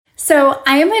So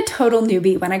I am a total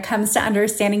newbie when it comes to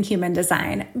understanding human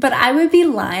design, but I would be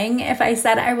lying if I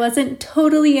said I wasn't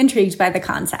totally intrigued by the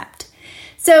concept.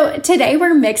 So today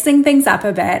we're mixing things up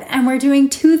a bit and we're doing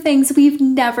two things we've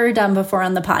never done before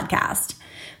on the podcast.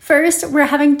 First, we're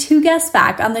having two guests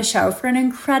back on the show for an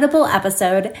incredible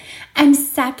episode. And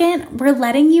second, we're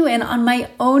letting you in on my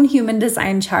own human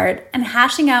design chart and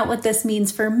hashing out what this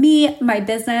means for me, my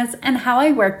business, and how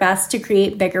I work best to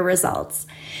create bigger results.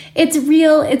 It's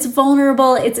real, it's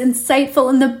vulnerable, it's insightful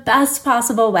in the best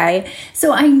possible way,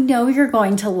 so I know you're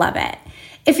going to love it.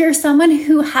 If you're someone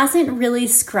who hasn't really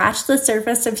scratched the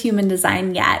surface of human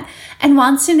design yet and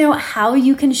wants to know how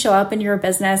you can show up in your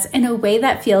business in a way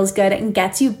that feels good and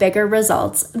gets you bigger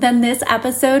results, then this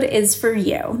episode is for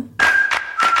you.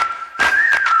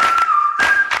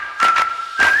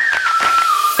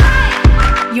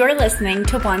 You're listening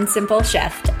to One Simple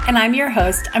Shift, and I'm your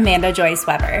host, Amanda Joyce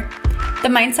Weber, the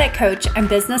mindset coach and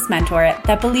business mentor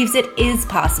that believes it is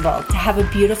possible to have a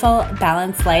beautiful,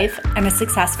 balanced life and a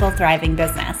successful, thriving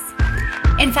business.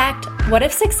 In fact, what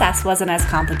if success wasn't as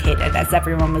complicated as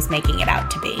everyone was making it out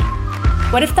to be?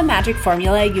 What if the magic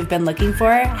formula you've been looking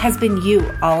for has been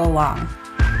you all along?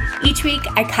 Each week,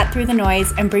 I cut through the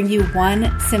noise and bring you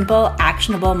one simple,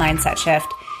 actionable mindset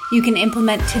shift you can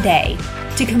implement today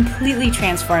to completely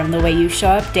transform the way you show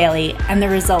up daily and the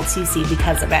results you see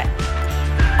because of it.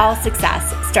 All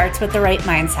success starts with the right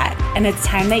mindset, and it's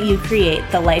time that you create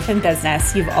the life and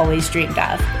business you've always dreamed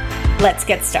of. Let's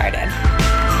get started.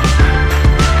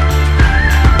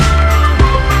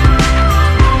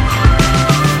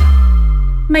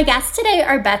 My guests today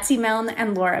are Betsy Milne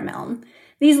and Laura Milne.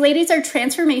 These ladies are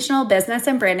transformational business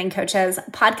and branding coaches,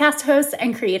 podcast hosts,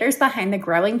 and creators behind the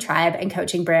growing tribe and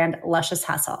coaching brand Luscious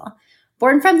Hustle.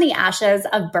 Born from the ashes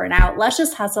of burnout,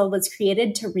 Luscious Hustle was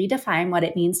created to redefine what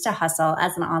it means to hustle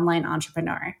as an online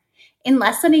entrepreneur. In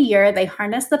less than a year, they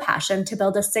harnessed the passion to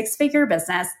build a six-figure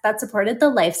business that supported the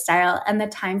lifestyle and the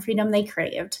time freedom they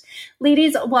craved.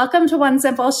 Ladies, welcome to One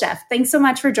Simple Shift. Thanks so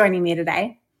much for joining me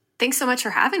today. Thanks so much for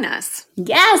having us.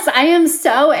 Yes, I am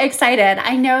so excited.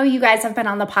 I know you guys have been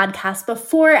on the podcast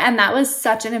before, and that was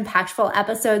such an impactful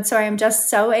episode. So I am just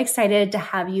so excited to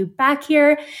have you back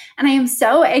here. And I am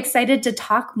so excited to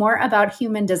talk more about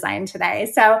human design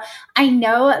today. So I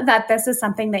know that this is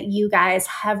something that you guys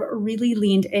have really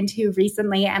leaned into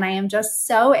recently. And I am just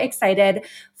so excited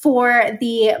for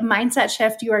the mindset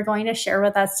shift you are going to share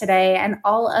with us today and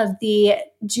all of the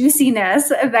juiciness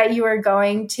that you are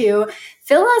going to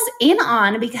fill us in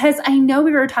on, because I know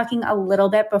we were talking a little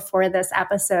bit before this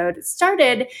episode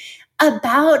started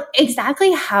about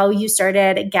exactly how you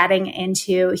started getting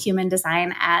into human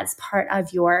design as part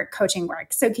of your coaching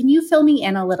work. So can you fill me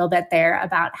in a little bit there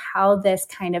about how this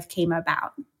kind of came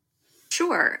about?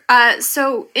 Sure.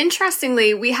 So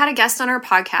interestingly, we had a guest on our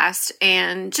podcast,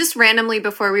 and just randomly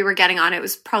before we were getting on, it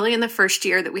was probably in the first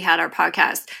year that we had our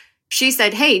podcast, she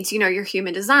said, "Hey, do you know your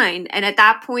human design?" And at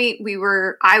that point,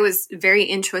 I was very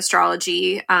into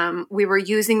astrology. We were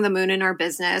using the moon in our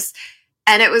business.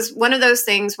 And it was one of those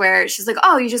things where she's like,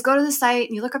 "Oh, you just go to the site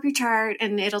and you look up your chart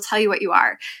and it'll tell you what you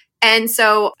are." And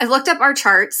so I looked up our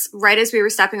charts right as we were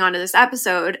stepping onto this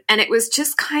episode. And it was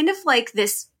just kind of like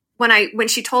this, when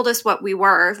she told us what we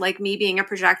were, like me being a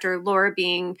projector, Laura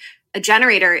being a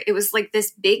generator, it was like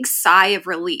this big sigh of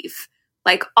relief.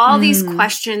 Like all these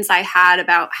questions I had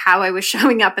about how I was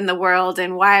showing up in the world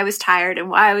and why I was tired and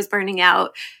why I was burning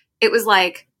out, it was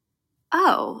like,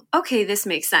 oh, okay, this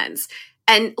makes sense.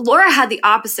 And Laura had the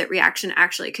opposite reaction,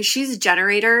 actually, because she's a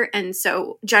generator. And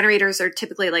so generators are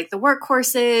typically like the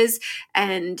workhorses,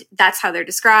 and that's how they're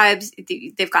described.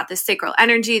 They've got this sacral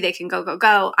energy. They can go, go,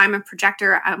 go. I'm a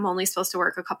projector. I'm only supposed to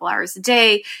work a couple hours a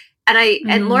day.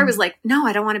 And Laura was like, "No,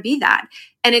 I don't want to be that."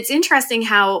 And it's interesting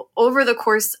how over the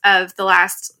course of the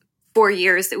last 4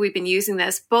 years that we've been using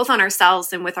this, both on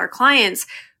ourselves and with our clients,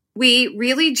 we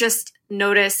really just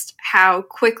noticed how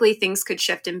quickly things could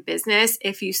shift in business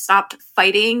if you stopped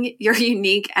fighting your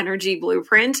unique energy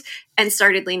blueprint and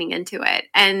started leaning into it.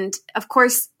 And of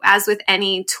course, as with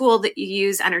any tool that you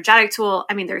use, energetic tool,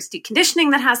 I mean, there's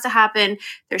deconditioning that has to happen.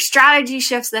 There's strategy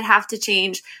shifts that have to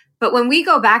change. But when we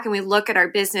go back and we look at our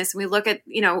business and we look at,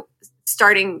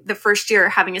 starting the first year,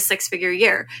 having a 6-figure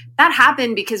year, that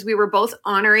happened because we were both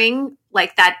honoring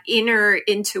like that inner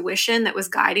intuition that was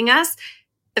guiding us.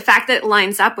 The fact that it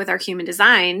lines up with our human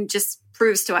design just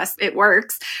proves to us it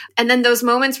works. And then those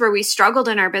moments where we struggled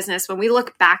in our business, when we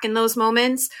look back in those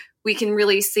moments, we can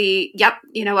really see, yep,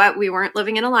 you know what? We weren't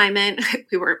living in alignment.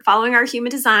 We weren't following our human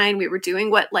design. We were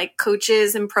doing what like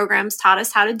coaches and programs taught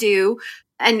us how to do.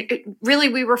 And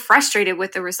we were frustrated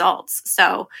with the results.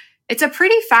 So it's a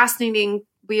pretty fascinating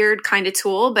weird kind of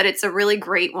tool, but it's a really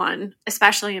great one,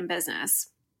 especially in business.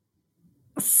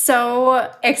 So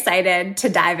excited to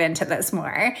dive into this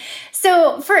more.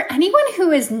 So for anyone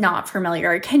who is not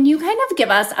familiar, can you kind of give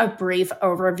us a brief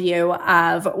overview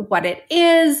of what it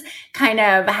is, kind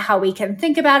of how we can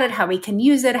think about it, how we can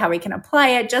use it, how we can apply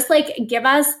it? Just like give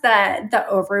us the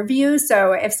overview.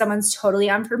 So if someone's totally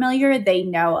unfamiliar, they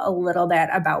know a little bit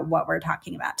about what we're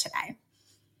talking about today.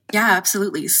 Yeah,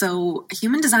 absolutely. So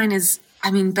human design is,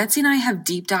 Betsy and I have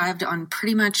deep dived on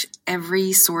pretty much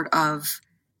every sort of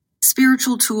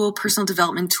spiritual tool, personal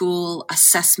development tool,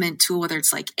 assessment tool, whether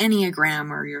it's like Enneagram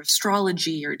or your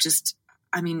astrology or just,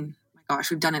 my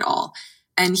gosh, we've done it all.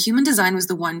 And human design was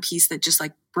the one piece that just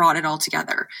like brought it all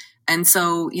together. And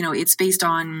so, it's based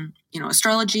on,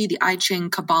 astrology, the I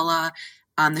Ching, Kabbalah,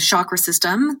 the chakra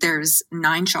system. There's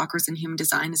 9 chakras in human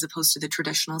design as opposed to the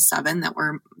traditional 7 that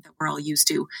we're all used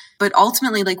to. But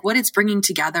ultimately, like what it's bringing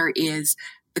together is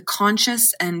the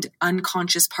conscious and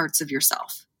unconscious parts of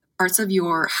yourself. Parts of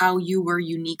how you were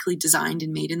uniquely designed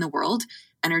and made in the world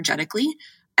energetically.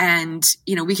 And,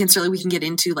 we can get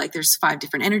into like, there's 5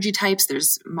 different energy types.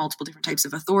 There's multiple different types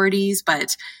of authorities,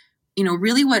 but,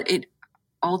 really what it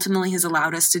ultimately has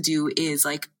allowed us to do is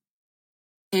like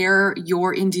pair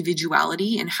your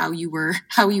individuality and how you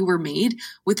were made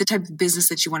with the type of business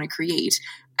that you want to create.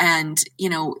 And,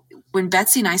 when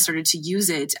Betsy and I started to use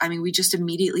it, we just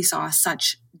immediately saw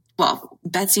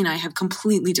Betsy and I have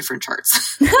completely different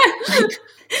charts. Like,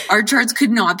 our charts could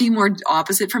not be more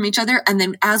opposite from each other. And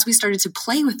then as we started to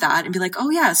play with that and be like, oh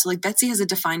yeah, so like Betsy has a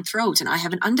defined throat and I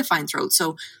have an undefined throat.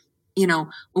 So,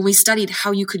 when we studied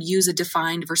how you could use a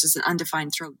defined versus an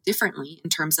undefined throat differently in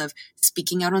terms of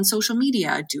speaking out on social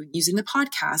media, using the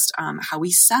podcast, how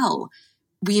we sell,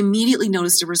 we immediately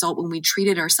noticed a result when we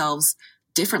treated ourselves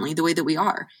differently the way that we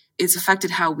are. It's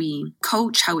affected how we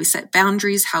coach, how we set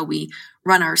boundaries, how we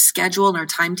run our schedule and our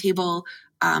timetable,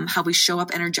 how we show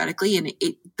up energetically. And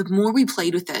the more we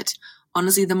played with it,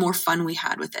 honestly, the more fun we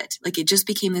had with it. Like it just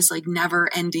became this like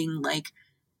never ending like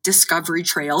discovery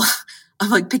trail of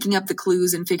like picking up the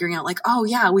clues and figuring out like, oh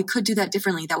yeah, we could do that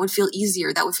differently. That would feel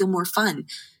easier. That would feel more fun.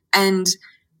 And,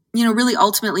 really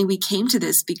ultimately we came to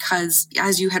this because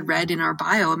as you had read in our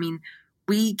bio,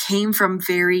 we came from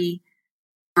very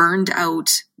burned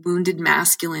out, wounded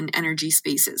masculine energy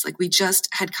spaces. Like we just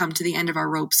had come to the end of our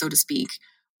rope, so to speak,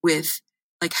 with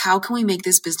like, how can we make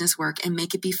this business work and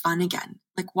make it be fun again?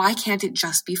 Like, why can't it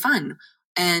just be fun?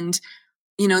 And,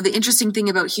 the interesting thing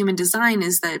about human design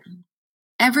is that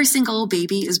every single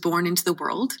baby is born into the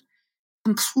world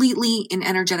completely in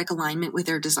energetic alignment with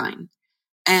their design.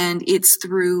 And it's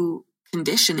through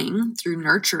conditioning, through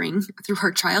nurturing, through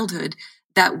our childhood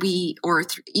that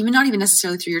even not even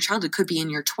necessarily through your childhood, it could be in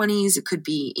your 20s, it could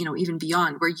be, even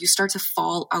beyond, where you start to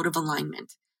fall out of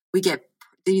alignment. We get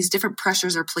these different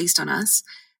pressures are placed on us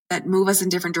that move us in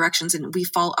different directions and we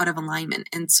fall out of alignment.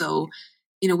 And so,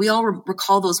 we all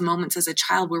recall those moments as a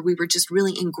child where we were just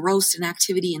really engrossed in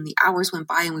activity and the hours went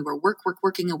by and we were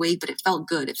working away, but it felt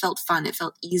good. It felt fun. It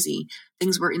felt easy.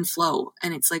 Things were in flow.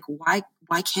 And it's like, why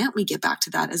can't we get back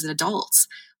to that as adults?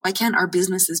 Why can't our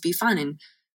businesses be fun? And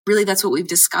really, that's what we've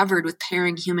discovered with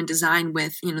pairing human design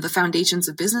with, the foundations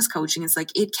of business coaching. It's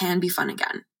like, it can be fun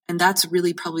again. And that's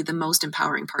really probably the most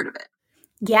empowering part of it.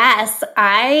 Yes,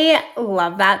 I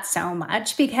love that so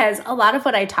much because a lot of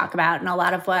what I talk about and a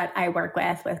lot of what I work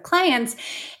with clients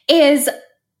is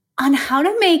on how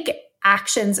to make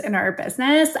actions in our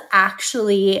business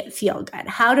actually feel good,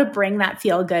 how to bring that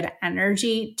feel good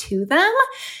energy to them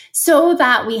so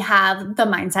that we have the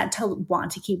mindset to want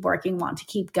to keep working, want to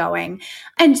keep going,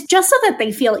 and just so that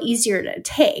they feel easier to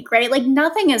take, right? Like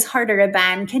nothing is harder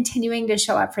than continuing to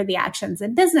show up for the actions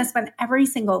in business when every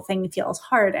single thing feels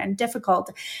hard and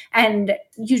difficult and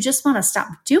you just want to stop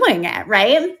doing it,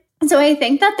 right? And so I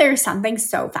think that there's something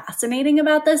so fascinating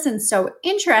about this and so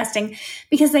interesting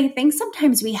because I think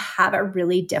sometimes we have a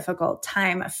really difficult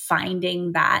time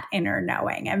finding that inner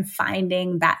knowing and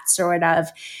finding that sort of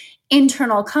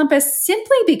internal compass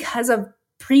simply because of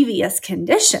previous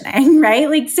conditioning, right?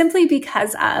 Like simply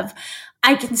because of,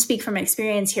 I can speak from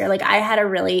experience here. Like I had a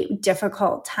really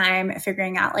difficult time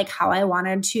figuring out like how I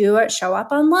wanted to show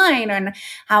up online and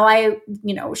how I,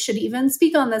 should even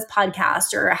speak on this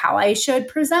podcast or how I should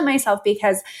present myself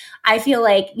because I feel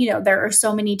like, there are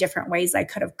so many different ways I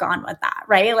could have gone with that,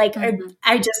 right? Like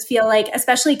I just feel like,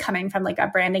 especially coming from like a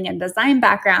branding and design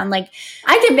background, like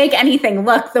I can make anything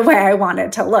look the way I want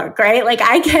it to look, right? Like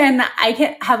I can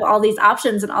have all these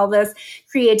options and all this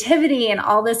creativity and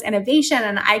all this innovation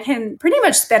and I can pretty pretty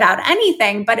much spit out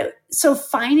anything. But so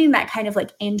finding that kind of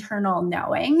like internal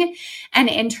knowing and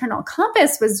internal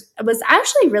compass was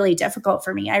actually really difficult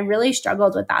for me. I really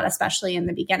struggled with that, especially in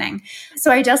the beginning.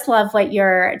 So I just love what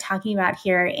you're talking about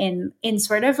here in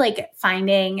sort of like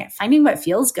finding what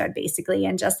feels good, basically,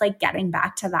 and just like getting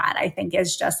back to that, I think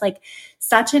is just like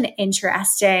such an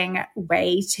interesting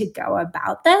way to go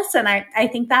about this. And I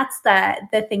think that's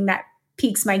the thing that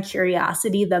piques my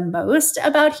curiosity the most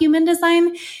about human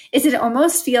design is it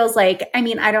almost feels like, I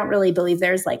mean, I don't really believe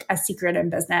there's like a secret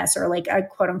in business or like a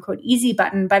quote unquote easy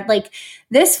button, but like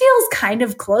this feels kind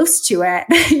of close to it,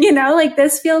 like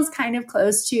this feels kind of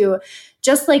close to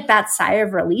just like that sigh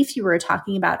of relief you were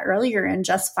talking about earlier and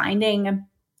just finding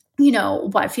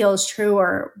what feels true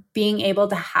or being able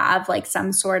to have like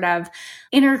some sort of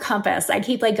inner compass. I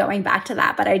keep like going back to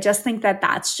that, but I just think that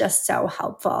that's just so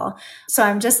helpful. So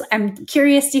I'm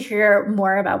curious to hear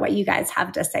more about what you guys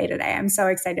have to say today. I'm so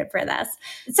excited for this.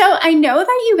 So I know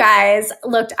that you guys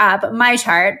looked up my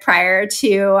chart prior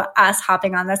to us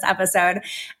hopping on this episode.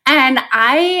 And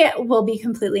I will be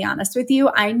completely honest with you.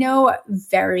 I know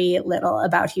very little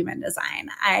about human design.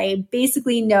 I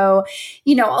basically know,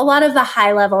 a lot of the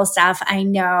high level stuff. I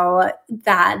know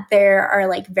that there are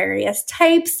like various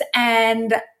types,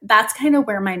 and that's kind of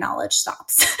where my knowledge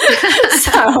stops.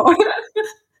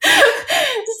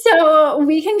 So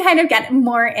we can kind of get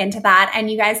more into that, and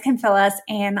you guys can fill us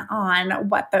in on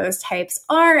what those types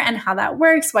are and how that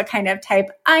works, what kind of type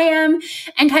I am,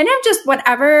 and kind of just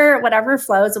whatever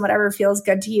flows and whatever feels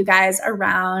good to you guys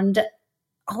around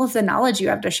all of the knowledge you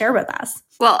have to share with us.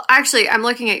 Well, actually, I'm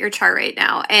looking at your chart right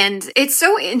now, and it's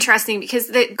so interesting because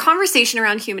the conversation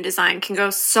around human design can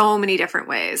go so many different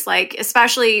ways. Like,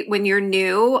 especially when you're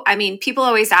new, I mean, people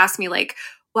always ask me like,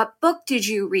 what book did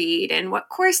you read and what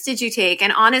course did you take?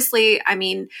 And honestly, I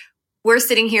mean, we're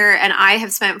sitting here and I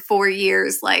have spent 4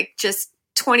 years, like just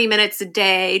 20 minutes a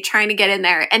day trying to get in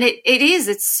there. And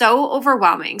it's so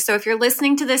overwhelming. So if you're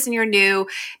listening to this and you're new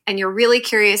and you're really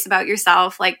curious about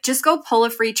yourself, like just go pull a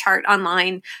free chart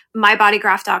online,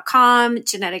 mybodygraph.com,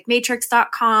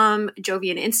 geneticmatrix.com,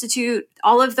 Jovian Institute,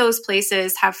 all of those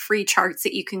places have free charts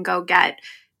that you can go get.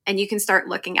 And you can start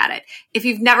looking at it. If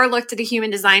you've never looked at a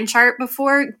human design chart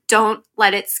before, don't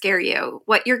let it scare you.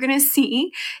 What you're going to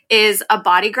see is a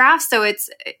body graph. So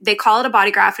they call it a body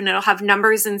graph, and it'll have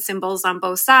numbers and symbols on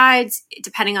both sides.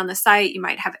 Depending on the site, you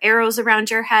might have arrows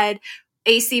around your head.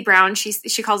 AC Brown,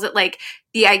 she calls it like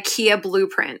the IKEA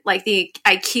blueprint, like the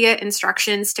IKEA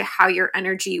instructions to how your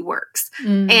energy works.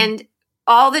 And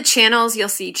all the channels, you'll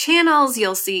see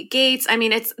gates. I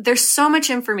mean, there's so much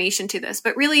information to this,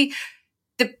 but really,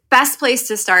 the best place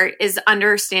to start is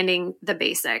understanding the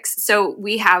basics. So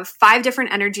we have 5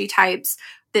 different energy types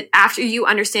that after you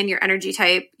understand your energy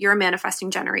type, you're a manifesting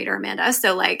generator, Amanda.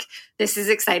 So like, this is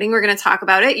exciting. We're going to talk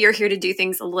about it. You're here to do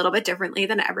things a little bit differently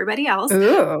than everybody else.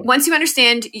 Ooh. Once you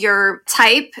understand your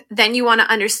type, then you want to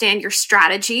understand your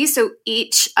strategy. So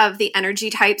each of the energy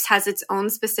types has its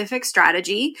own specific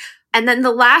strategy. And then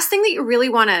the last thing that you really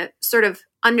want to sort of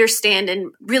understand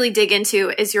and really dig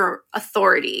into is your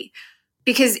authority.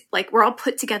 Because like we're all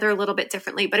put together a little bit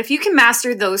differently. But if you can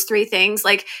master those 3 things,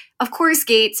 like of course,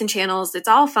 gates and channels, it's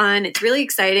all fun. It's really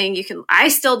exciting. I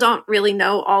still don't really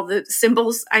know all the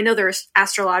symbols. I know there's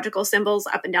astrological symbols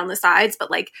up and down the sides,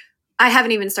 but like I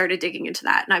haven't even started digging into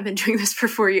that. And I've been doing this for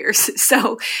 4 years.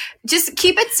 So just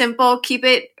keep it simple. Keep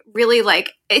it really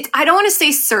like I don't want to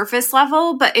say surface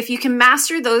level, but if you can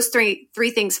master those three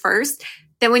things first,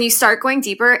 then when you start going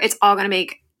deeper, it's all going to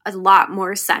make a lot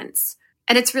more sense.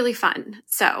 And it's really fun.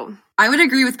 So I would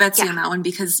agree with Betsy on that one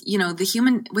because,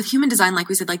 with human design, like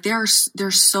we said, like there's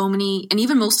so many, and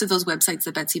even most of those websites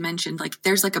that Betsy mentioned, like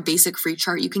there's like a basic free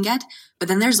chart you can get, but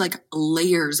then there's like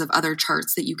layers of other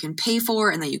charts that you can pay for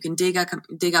and that you can dig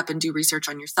up and do research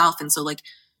on yourself. And so like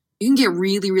you can get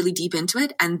really, really deep into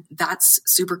it. And that's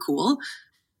super cool.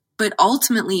 But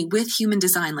ultimately with human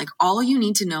design, like all you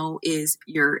need to know is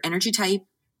your energy type,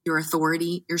 your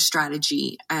authority, your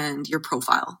strategy, and your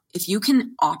profile. If you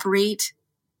can operate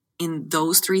in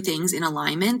those 3 things in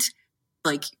alignment,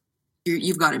 like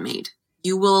you've got it made.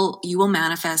 You will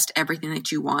manifest everything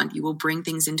that you want. You will bring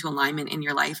things into alignment in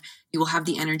your life. You will have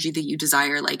the energy that you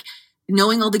desire. Like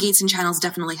knowing all the gates and channels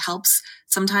definitely helps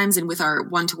sometimes. And with our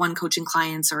one-to-one coaching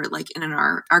clients or like in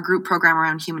our group program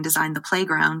around human design, the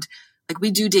playground, like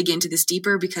we do dig into this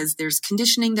deeper because there's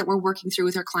conditioning that we're working through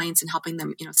with our clients and helping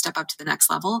them, step up to the next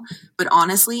level. But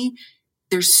honestly,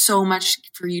 there's so much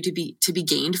for you to be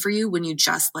gained for you when you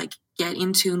just like get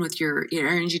in tune with your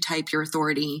energy type, your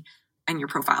authority, and your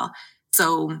profile.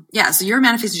 So so you're a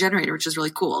manifesting generator, which is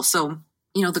really cool. So,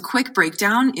 the quick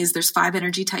breakdown is there's 5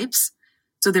 energy types.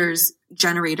 So there's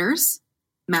generators,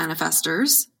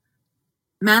 manifestors,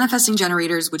 manifesting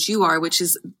generators, which you are, which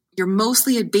is you're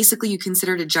mostly basically you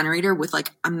consider it a generator with like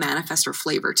a manifestor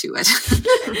flavor to it.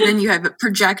 Then you have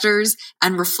projectors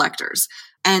and reflectors.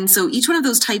 And so each one of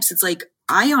those types, it's like,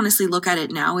 I honestly look at it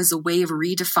now as a way of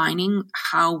redefining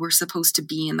how we're supposed to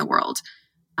be in the world.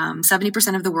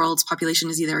 70% of the world's population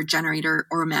is either a generator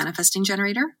or a manifesting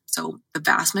generator. So the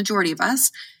vast majority of us.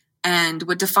 And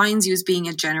what defines you as being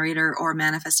a generator or a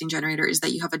manifesting generator is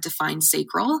that you have a defined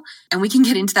sacral. And we can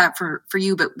get into that for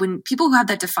you. But when people who have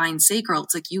that defined sacral,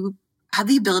 it's like you have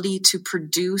the ability to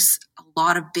produce a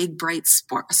lot of big, bright,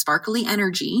 sparkly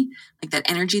energy, like that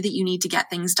energy that you need to get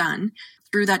things done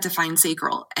through that defined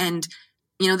sacral. And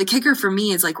you know, the kicker for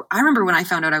me is like, I remember when I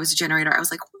found out I was a generator, I was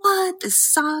like, what? This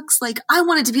sucks. Like, I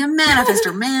wanted to be a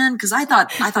manifestor, man. Cause I thought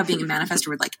being a manifestor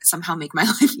would like somehow make my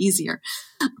life easier.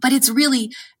 But it's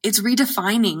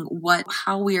redefining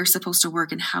how we are supposed to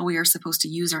work and how we are supposed to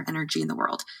use our energy in the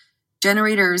world.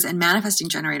 Generators and manifesting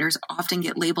generators often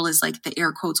get labeled as like the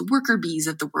air quotes worker bees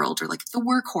of the world or like the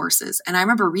workhorses. And I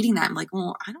remember reading that. I'm like,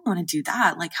 well, I don't want to do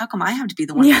that. Like, how come I have to be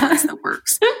the one that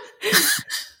works?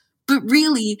 But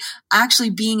really,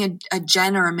 actually being a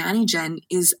gen or a mani-gen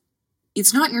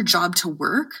it's not your job to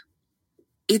work.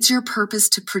 It's your purpose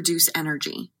to produce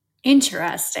energy.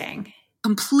 Interesting.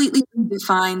 Completely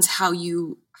defines how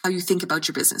you think about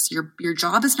your business. Your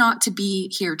job is not to be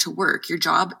here to work. Your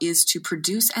job is to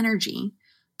produce energy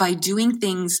by doing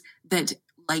things that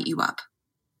light you up.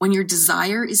 When your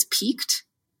desire is peaked,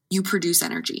 you produce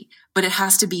energy, but it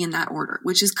has to be in that order,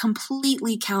 which is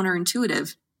completely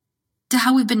counterintuitive to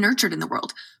how we've been nurtured in the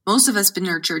world. Most of us have been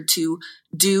nurtured to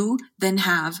do, then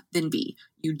have, then be.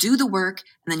 You do the work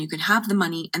and then you can have the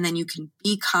money and then you can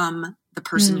become the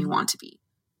person you want to be.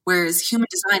 Whereas human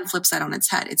design flips that on its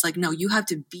head. It's like, no, you have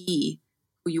to be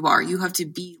who you are. You have to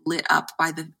be lit up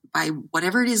by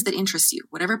whatever it is that interests you,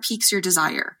 whatever piques your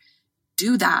desire.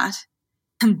 Do that.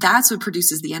 And that's what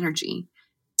produces the energy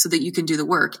so that you can do the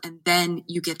work. And then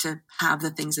you get to have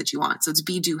the things that you want. So it's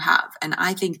be, do, have. And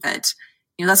I think that,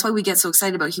 you know, that's why we get so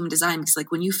excited about human design, because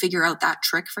like when you figure out that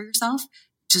trick for yourself,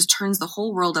 it just turns the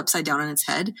whole world upside down on its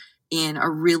head in a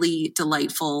really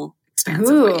delightful,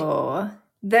 expansive way.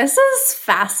 This is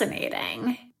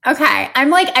fascinating. Okay.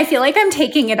 I feel like I'm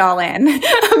taking it all in.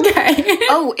 Okay.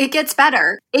 Oh, it gets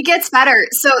better. It gets better.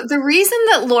 So the reason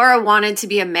that Laura wanted to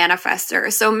be a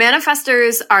manifestor, so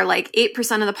manifestors are like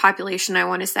 8% of the population, I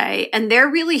want to say, and they're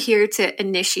really here to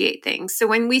initiate things. So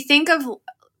when we think of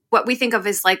what we think of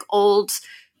as like old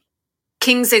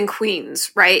kings and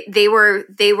queens, right? They were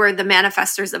the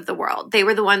manifestors of the world. They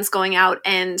were the ones going out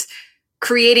and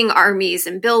creating armies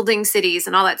and building cities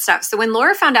and all that stuff. So when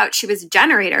Laura found out she was a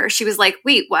generator, she was like,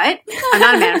 wait, what? I'm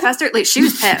not a manifestor? Like, she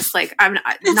was pissed. Like, I'm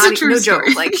not no joke.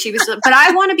 Like, she was, but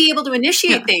I want to be able to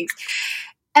initiate things.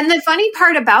 And the funny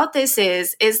part about this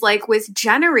is like with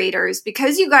generators,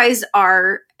 because you guys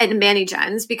are, and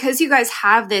mani-gens, because you guys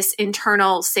have this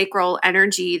internal sacral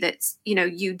energy that's, you know,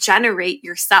 you generate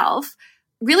yourself,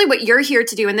 really what you're here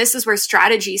to do, and this is where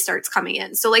strategy starts coming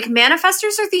in. So like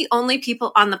manifestors are the only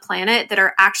people on the planet that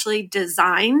are actually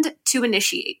designed to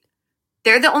initiate.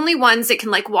 They're the only ones that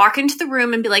can like walk into the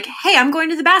room and be like, hey, I'm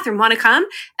going to the bathroom, want to come?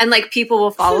 And like people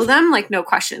will follow them, like no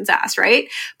questions asked, right?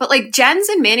 But like gens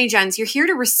and mani-gens, you're here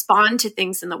to respond to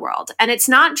things in the world. And it's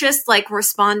not just like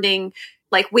responding,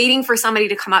 like waiting for somebody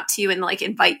to come up to you and like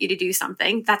invite you to do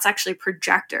something. That's actually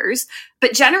projectors.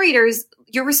 But generators,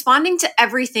 you're responding to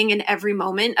everything in every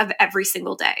moment of every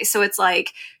single day. So it's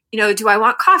like, you know, do I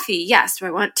want coffee? Yes. Do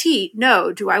I want tea?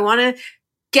 No. Do I want to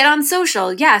get on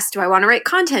social? Yes. Do I want to write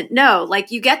content? No.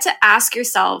 Like you get to ask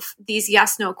yourself these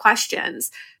yes, no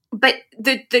questions. But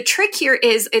the trick here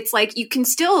is it's like you can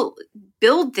still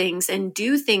build things and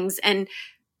do things. And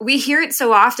we hear it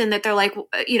so often that they're like,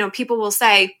 you know, people will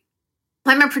say,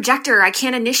 I'm a projector, I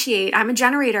can't initiate. I'm a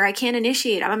generator, I can't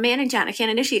initiate. I'm a mani-gen, I can't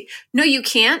initiate. No, you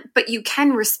can't, but you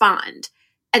can respond.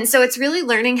 And so it's really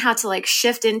learning how to like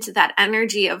shift into that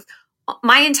energy of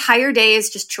my entire day is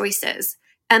just choices.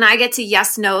 And I get to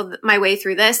yes, no my way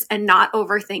through this and not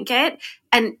overthink it.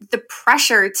 And the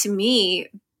pressure to me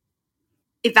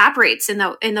evaporates in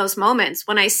those moments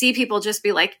when I see people just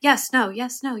be like, yes, no,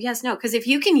 yes, no, yes, no. Because if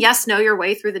you can yes, no your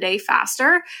way through the day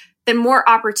faster, then more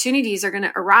opportunities are going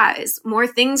to arise. More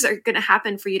things are going to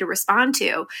happen for you to respond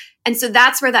to. And so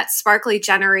that's where that sparkly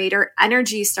generator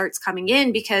energy starts coming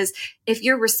in, because if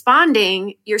you're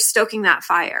responding, you're stoking that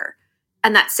fire,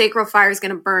 and that sacral fire is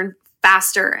going to burn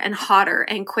faster and hotter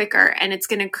and quicker, and it's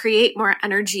going to create more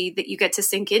energy that you get to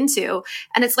sink into.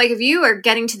 And it's like, if you are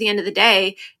getting to the end of the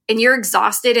day and you're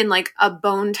exhausted in like a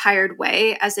bone tired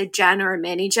way as a Jen or a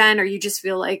mani Jen, or you just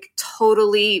feel like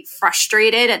totally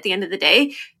frustrated at the end of the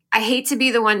day, I hate to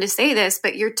be the one to say this,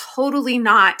 but you're totally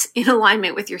not in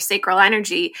alignment with your sacral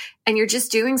energy, and you're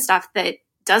just doing stuff that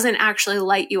doesn't actually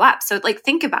light you up. So like,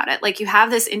 think about it. Like, you have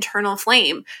this internal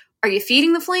flame. Are you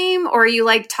feeding the flame, or are you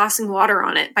like tossing water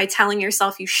on it by telling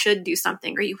yourself you should do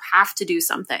something or you have to do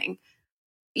something?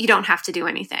 You don't have to do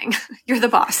anything. You're the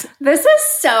boss. This is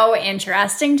so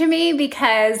interesting to me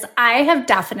because I have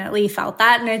definitely felt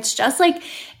that. And it's just like,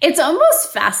 it's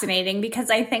almost fascinating because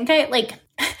I think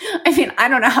I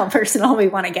don't know how personal we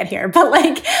want to get here, but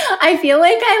like, I feel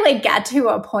like I like get to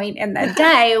a point in the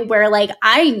day where like,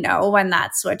 I know when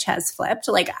that switch has flipped.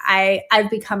 Like I've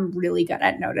become really good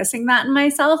at noticing that in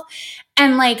myself.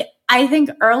 And like, I think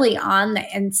early on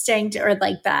the instinct or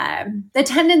like the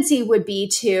tendency would be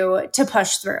to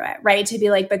push through it, right? To be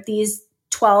like, but these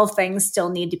 12 things still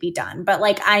need to be done, but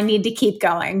like, I need to keep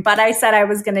going. But I said I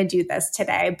was going to do this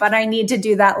today, but I need to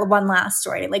do that one last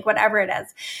story, like whatever it is.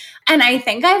 And I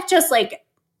think I've just like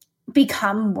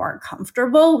become more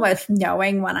comfortable with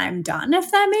knowing when I'm done,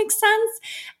 if that makes sense.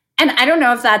 And I don't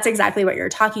know if that's exactly what you're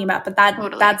talking about, but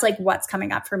that's like what's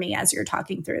coming up for me as you're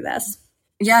talking through this.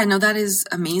 Yeah, no, that is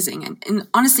amazing. And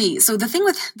honestly, so the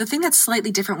thing that's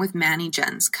slightly different with mani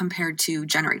gens compared to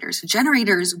generators.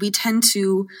 Generators, we tend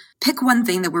to pick one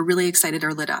thing that we're really excited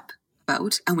or lit up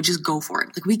about, and we just go for it.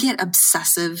 Like, we get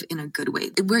obsessive in a good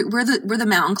way. We're the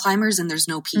mountain climbers, and there's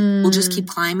no peak. We'll just keep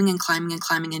climbing and climbing and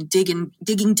climbing and digging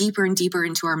deeper and deeper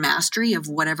into our mastery of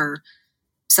whatever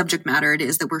subject matter it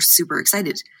is that we're super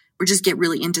excited. We just get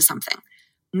really into something.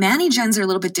 Mani gens are a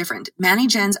little bit different. Mani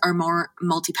gens are more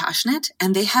multi-passionate,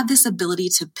 and they have this ability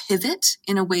to pivot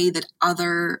in a way that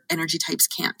other energy types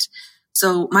can't.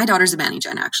 So my daughter's a mani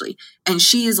gen, actually, and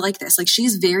she is like this. Like,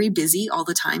 she's very busy all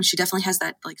the time. She definitely has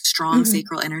that like strong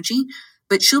sacral energy,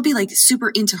 but she'll be like super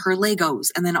into her Legos,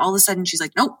 and then all of a sudden she's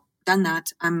like, nope, done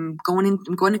that. I'm going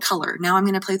to color. Now I'm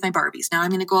going to play with my Barbies. Now I'm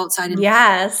going to go outside and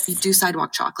do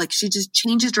sidewalk chalk. Like, she just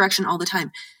changes direction all the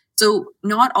time. So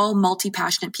not all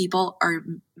multi-passionate people are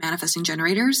manifesting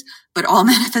generators, but all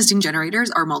manifesting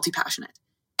generators are multi-passionate.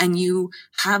 And you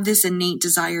have this innate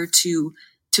desire to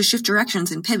shift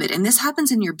directions and pivot. And this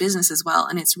happens in your business as well.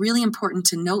 And it's really important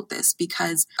to note this,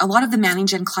 because a lot of the mani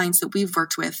gen clients that we've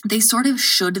worked with, they sort of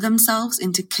should themselves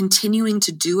into continuing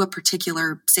to do a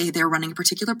particular, say they're running a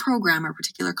particular program or a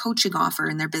particular coaching offer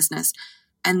in their business.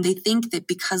 And they think that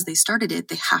because they started it,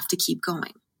 they have to keep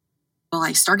going. Well,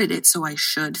 I started it, so I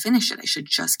should finish it. I should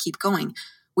just keep going.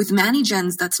 With mani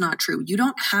gens, that's not true. You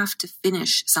don't have to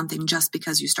finish something just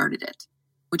because you started it,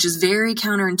 which is very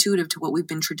counterintuitive to what we've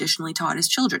been traditionally taught as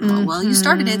children. Well, you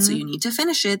started it, so you need to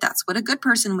finish it. That's what a good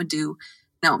person would do.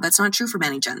 No, that's not true for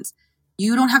mani gens.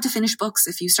 You don't have to finish books.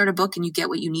 If you start a book and you get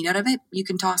what you need out of it, you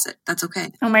can toss it. That's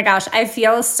okay. Oh my gosh, I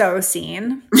feel so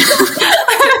seen.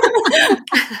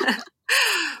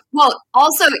 Well,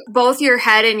 also both your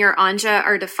head and your anja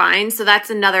are defined. So that's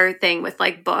another thing with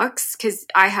like books, because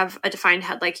I have a defined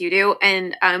head like you do.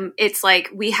 And it's like,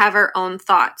 we have our own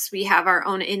thoughts. We have our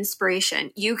own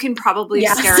inspiration. You can probably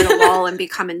stare at a wall and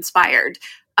become inspired.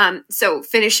 So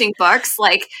finishing books,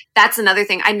 like, that's another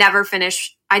thing.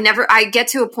 I get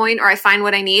to a point or I find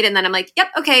what I need, and then I'm like, yep,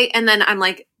 okay. And then I'm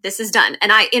like, this is done.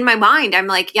 And in my mind, I'm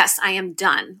like, yes, I am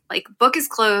done. Like, book is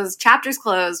closed, chapter's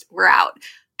closed, we're out.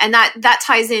 And that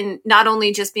ties in not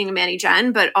only just being a mani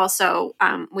gen, but also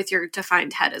with your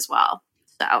defined head as well.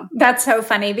 So that's so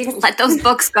funny, because let those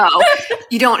books go.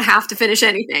 You don't have to finish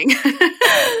anything.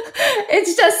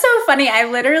 It's just so funny. I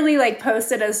literally like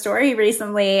posted a story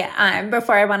recently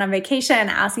before I went on vacation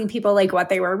asking people like what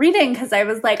they were reading, because I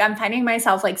was like, I'm finding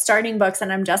myself like starting books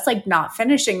and I'm just like not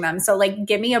finishing them. So like,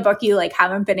 give me a book you like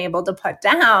haven't been able to put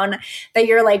down that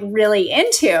you're like really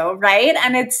into, right?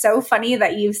 And it's so funny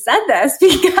that you've said this,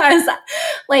 because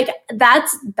like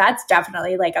that's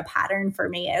definitely like a pattern for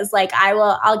me, is like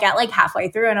I'll get like halfway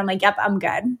through and I'm like, yep, I'm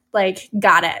good. Like,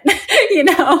 got it. You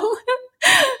know?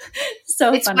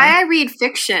 So it's funny. why I read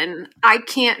fiction. I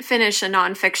can't finish a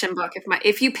nonfiction book.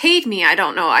 If you paid me, I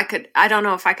don't know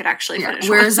if I could actually finish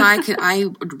whereas one. I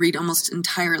would read almost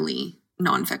entirely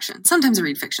nonfiction. Sometimes I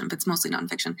read fiction, but it's mostly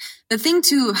nonfiction. The thing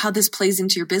too, how this plays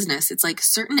into your business, it's like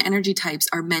certain energy types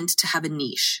are meant to have a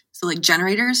niche. So like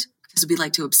generators, because we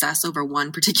like to obsess over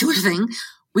one particular thing,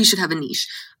 we should have a niche.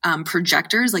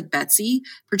 Projectors like Betsy,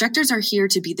 projectors are here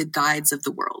to be the guides of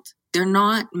the world. They're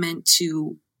not meant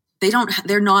to,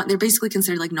 they're basically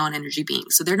considered like non-energy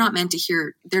beings. So they're not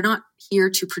here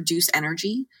to produce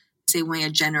energy. same way a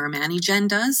Gen or a Mani-Gen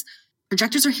does.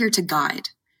 Projectors are here to guide.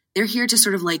 They're here to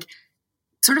sort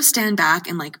of stand back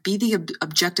and like be the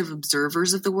objective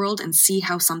observers of the world and see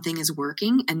how something is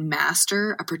working and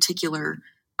master a particular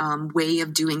way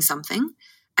of doing something,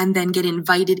 and then get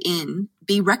invited in,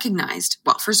 be recognized.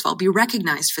 Well, first of all, be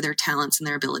recognized for their talents and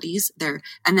their abilities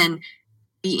and then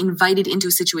be invited into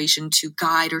a situation to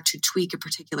guide or to tweak a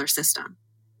particular system.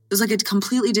 There's like a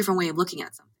completely different way of looking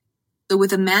at something. So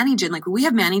with a Mani-Gen, like when we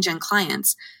have Mani-Gen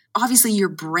clients, obviously your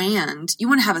brand, you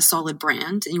want to have a solid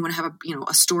brand and you want to have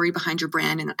a story behind your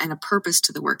brand and a purpose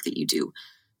to the work that you do.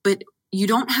 But you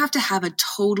don't have to have a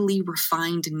totally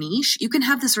refined niche. You can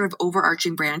have this sort of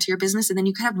overarching brand to your business, and then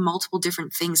you can have multiple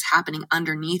different things happening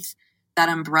underneath that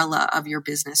umbrella of your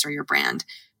business or your brand.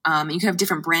 You can have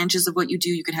different branches of what you do.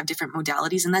 You can have different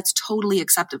modalities, and that's totally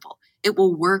acceptable. It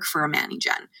will work for a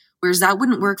Mani-Gen, whereas that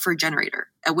wouldn't work for a generator.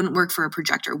 It wouldn't work for a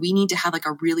projector. We need to have like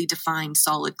a really defined,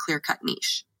 solid, clear-cut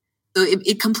niche. So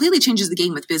it completely changes the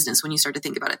game with business when you start to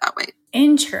think about it that way.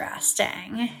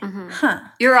 Interesting. Mm-hmm. Huh.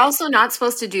 You're also not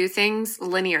supposed to do things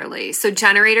linearly. So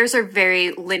generators are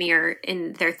very linear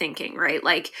in their thinking, right?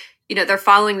 Like, they're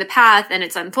following the path and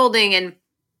it's unfolding and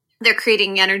they're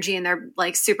creating energy and they're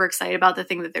like super excited about the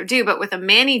thing that they're doing. But with a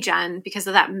Mani-Gen, because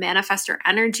of that manifestor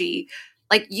energy,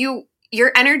 like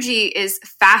your energy is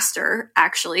faster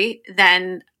actually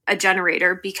than a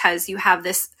generator, because you have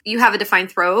a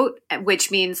defined throat, which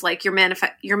means like you're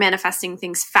manifesting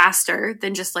things faster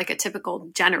than just like a typical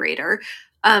generator.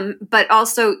 But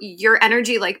also your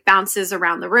energy like bounces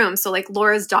around the room. So like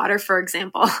Laura's daughter, for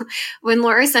example, when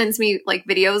Laura sends me like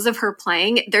videos of her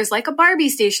playing, there's like a Barbie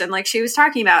station, like she was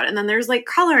talking about. And then there's like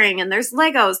coloring and there's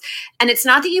Legos, and it's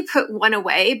not that you put one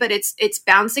away, but it's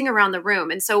bouncing around the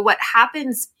room. And so what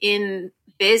happens in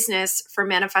business for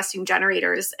manifesting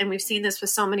generators, and we've seen this with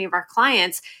so many of our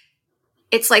clients,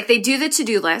 it's like they do the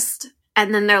to-do list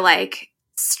and then they're like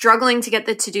struggling to get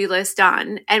the to-do list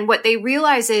done. And what they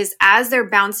realize is as they're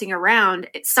bouncing around,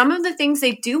 some of the things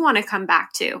they do want to come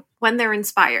back to when they're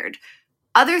inspired.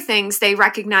 Other things they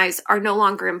recognize are no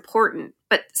longer important,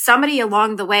 but somebody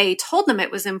along the way told them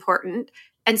it was important.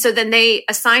 And so then they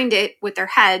assigned it with their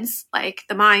heads, like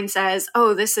the mind says,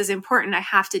 oh, this is important. I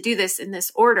have to do this in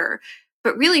this order.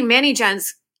 But really,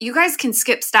 Mani-Gens, you guys can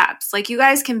skip steps. Like you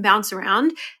guys can bounce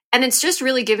around. And it's just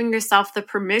really giving yourself the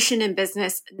permission in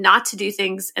business not to do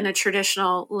things in a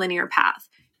traditional linear path.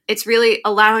 It's really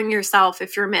allowing yourself,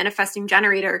 if you're a manifesting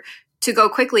generator, to go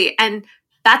quickly. And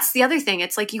that's the other thing.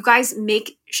 It's like you guys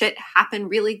make shit happen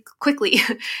really quickly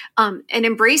and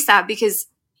embrace that, because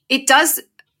it does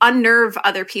unnerve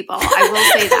other people. I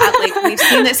will say that, like we've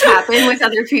seen this happen with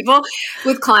other people,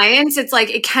 with clients. It's like,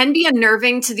 it can be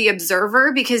unnerving to the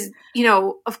observer because,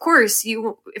 of course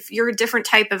if you're a different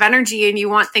type of energy and you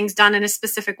want things done in a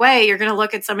specific way, you're going to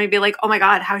look at somebody and be like, oh my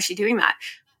God, how is she doing that?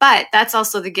 But that's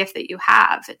also the gift that you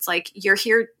have. It's like you're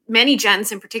here.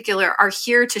 Mani-Gens in particular are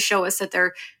here to show us that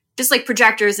they're just like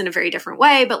projectors in a very different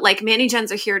way, but like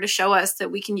Mani-Gens are here to show us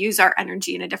that we can use our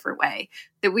energy in a different way,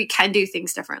 that we can do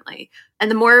things differently.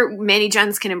 And the more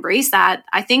Mani-Gens can embrace that,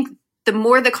 I think the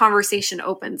more the conversation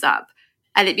opens up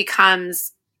and it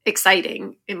becomes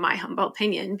exciting, in my humble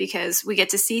opinion, because we get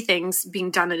to see things being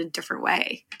done in a different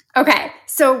way. Okay,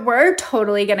 so we're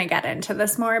totally going to get into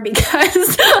this more because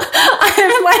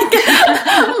I'm like,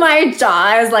 my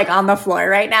jaw is like on the floor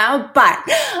right now. But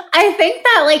I think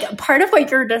that like part of what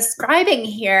you're describing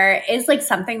here is like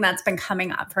something that's been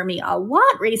coming up for me a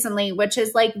lot recently, which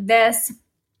is like this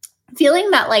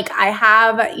feeling that like I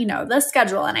have, the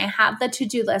schedule and I have the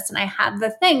to-do list and I have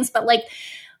the things, but like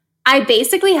I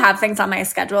basically have things on my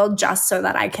schedule just so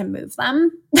that I can move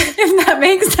them, if that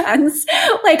makes sense.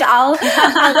 Like I'll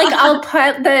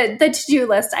put the to-do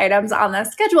list items on the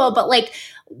schedule, but like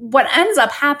what ends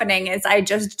up happening is I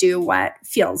just do what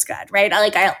feels good, right?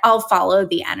 I'll follow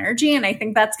the energy. And I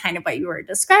think that's kind of what you were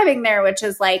describing there, which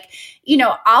is like,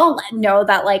 I'll know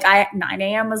that like 9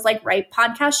 a.m. was like write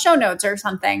podcast show notes or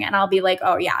something. And I'll be like,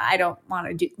 oh yeah, I don't want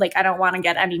to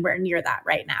get anywhere near that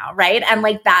right now. Right. And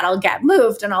like that'll get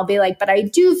moved and I'll be like, but I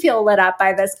do feel lit up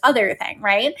by this other thing.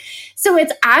 Right. So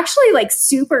it's actually like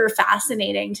super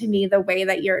fascinating to me the way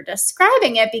that you're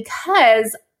describing it,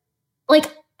 because like,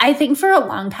 I think for a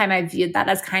long time, I viewed that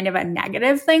as kind of a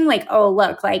negative thing. Like, oh,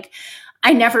 look, like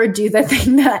I never do the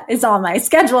thing that is on my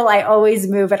schedule. I always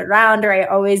move it around, or I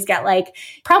always get like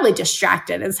probably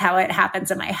distracted is how it happens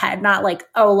in my head. Not like,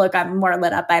 oh, look, I'm more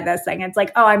lit up by this thing. It's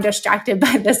like, oh, I'm distracted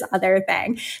by this other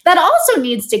thing that also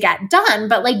needs to get done.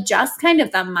 But like just kind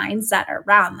of the mindset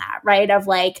around that, right? Of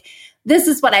like, this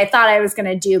is what I thought I was going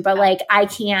to do, but like I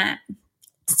can't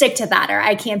stick to that, or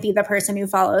I can't be the person who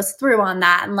follows through on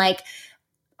that. And like,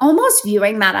 almost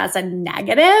viewing that as a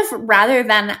negative rather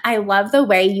than I love the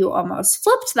way you almost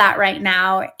flipped that right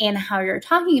now in how you're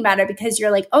talking about it, because you're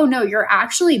like, oh no, you're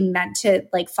actually meant to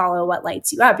like follow what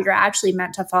lights you up. You're actually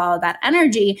meant to follow that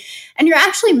energy, and you're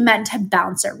actually meant to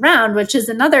bounce around, which is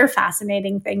another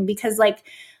fascinating thing, because like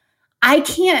I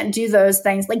can't do those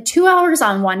things. Like 2 hours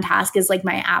on one task is like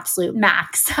my absolute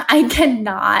max. I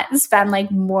cannot spend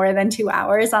like more than 2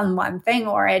 hours on one thing,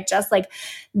 or it just like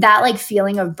that like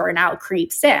feeling of burnout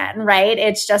creeps in, right?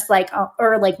 It's just like,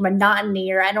 or like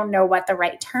monotony, or I don't know what the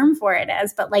right term for it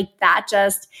is, but like that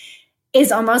just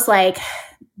is almost like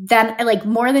then like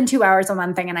more than 2 hours on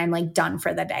one thing and I'm like done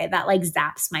for the day. That like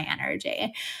zaps my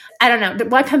energy. I don't know.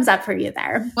 What comes up for you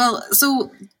there? Well, so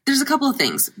there's a couple of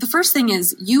things. The first thing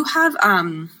is you have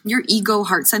your ego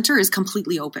heart center is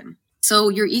completely open. So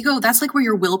your ego, that's like where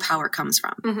your willpower comes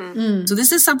from. Mm-hmm. So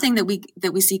this is something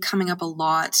that we see coming up a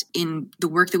lot in the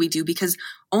work that we do, because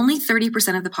only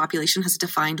 30% of the population has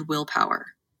defined willpower.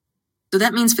 So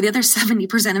that means for the other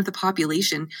 70% of the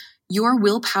population, your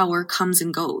willpower comes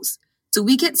and goes. So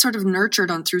we get sort of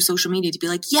nurtured on through social media to be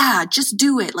like, yeah, just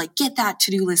do it. Like get that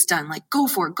to-do list done. Like go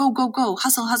for it. Go, go, go.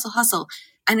 Hustle, hustle, hustle.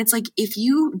 And it's like, if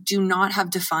you do not have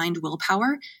defined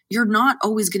willpower, you're not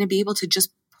always going to be able to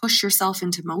just push yourself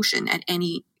into motion at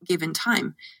any given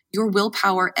time. Your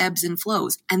willpower ebbs and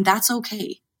flows, and that's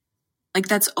okay. Like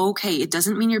that's okay. It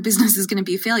doesn't mean your business is going to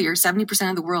be a failure. 70%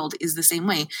 of the world is the same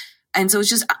way. And so it's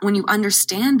just when you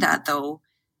understand that though,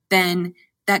 then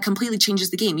that completely changes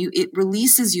the game. It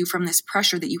releases you from this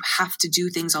pressure that you have to do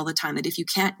things all the time, that if you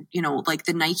can't, like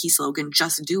the Nike slogan,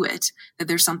 just do it, that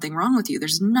there's something wrong with you.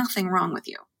 There's nothing wrong with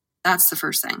you. That's the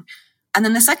first thing. And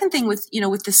then the second thing with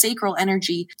the sacral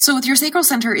energy. So with your sacral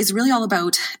center is really all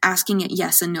about asking it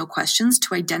yes and no questions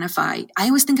to identify. I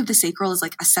always think of the sacral as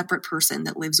like a separate person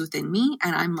that lives within me.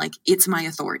 And I'm like, it's my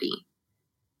authority.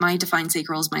 My defined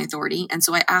sacral is my authority. And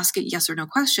so I ask it yes or no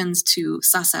questions to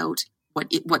suss out what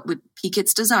would pique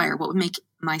its desire, what would make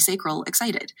my sacral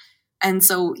excited. And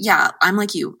so, yeah, I'm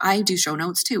like you. I do show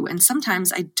notes too. And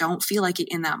sometimes I don't feel like it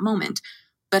in that moment,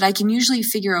 but I can usually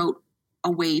figure out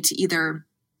a way to either,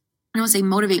 I don't say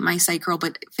motivate my sacral,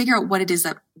 but figure out what it is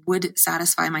that would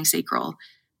satisfy my sacral.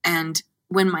 And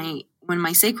when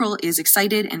my sacral is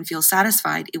excited and feels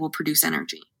satisfied, it will produce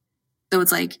energy. So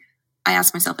it's like, I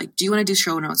ask myself, like, do you want to do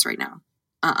show notes right now?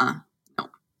 No.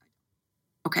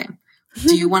 Okay.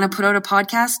 Do you want to put out a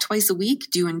podcast twice a week?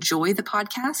 Do you enjoy the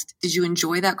podcast? Did you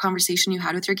enjoy that conversation you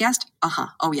had with your guest?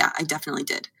 Oh yeah, I definitely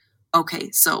did. Okay.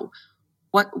 So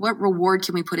what reward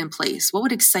can we put in place? What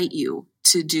would excite you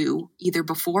to do either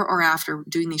before or after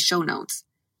doing these show notes?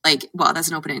 Like, well, that's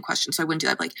an open-ended question. So I wouldn't do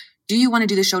that. Like, do you want to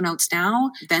do the show notes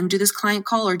now, then do this client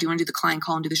call, or do you want to do the client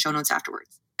call and do the show notes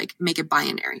afterwards? Like, make it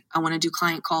binary. I want to do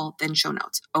client call, then show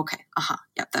notes. Okay.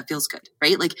 Yep. That feels good.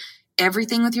 Right? Like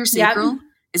everything with your sacral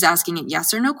is asking it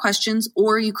yes or no questions,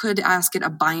 or you could ask it a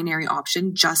binary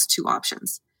option, just two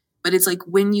options. But it's like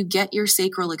when you get your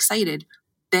sacral excited,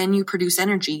 then you produce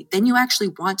energy, then you actually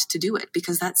want to do it,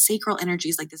 because that sacral energy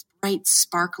is like this bright,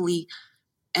 sparkly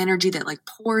energy that like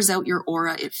pours out your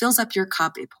aura. It fills up your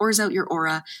cup, it pours out your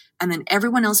aura, and then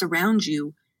everyone else around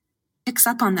you picks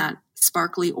up on that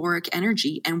sparkly auric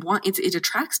energy and it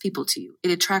attracts people to you.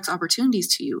 It attracts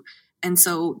opportunities to you. And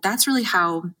so that's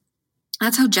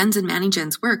how gens and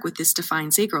mani-gens work with this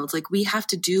defined sacral. It's like we have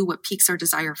to do what piques our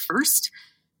desire first,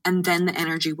 and then the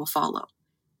energy will follow.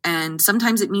 And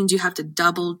sometimes it means you have to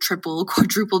double, triple,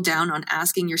 quadruple down on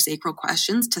asking your sacral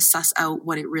questions to suss out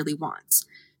what it really wants.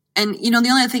 And, the only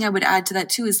other thing I would add to that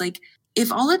too is like,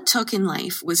 if all it took in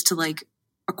life was to like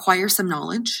acquire some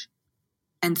knowledge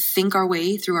and think our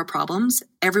way through our problems,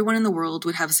 everyone in the world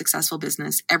would have a successful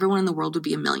business. Everyone in the world would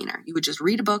be a millionaire. You would just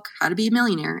read a book, How to Be a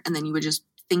Millionaire, and then you would just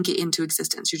think it into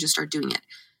existence. You just start doing it.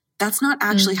 That's not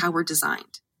actually how we're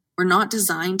designed. We're not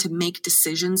designed to make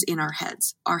decisions in our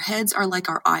heads. Our heads are like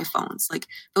our iPhones, like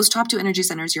those top two energy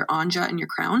centers, your Anja and your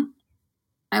crown.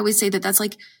 I always say that that's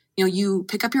like, you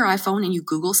pick up your iPhone and you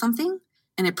Google something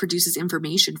and it produces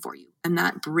information for you. And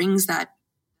that brings that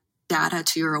data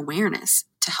to your awareness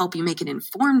to help you make an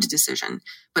informed decision.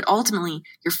 But ultimately,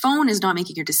 your phone is not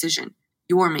making your decision.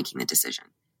 You're making the decision.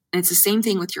 And it's the same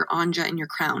thing with your Anja and your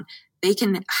crown. They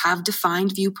can have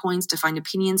defined viewpoints, defined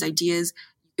opinions, ideas.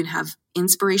 You can have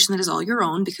inspiration that is all your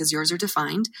own because yours are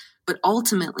defined. But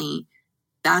ultimately,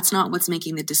 that's not what's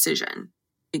making the decision.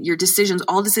 Your decisions,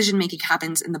 all decision making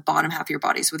happens in the bottom half of your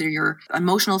body. So whether your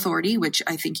emotional authority, which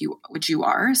you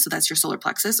are, so that's your solar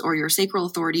plexus, or your sacral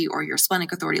authority or your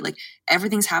splenic authority, like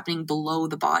everything's happening below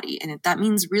the body. And that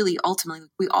means really ultimately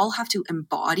we all have to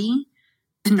embody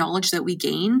the knowledge that we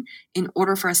gain in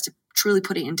order for us to truly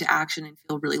put it into action and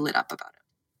feel really lit up about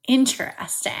it.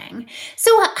 Interesting.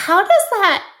 So how does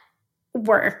that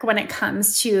work when it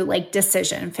comes to like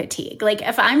decision fatigue? Like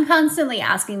if I'm constantly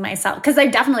asking myself, because I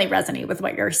definitely resonate with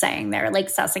what you're saying there, like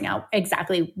sussing out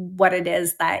exactly what it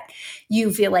is that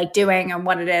you feel like doing and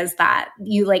what it is that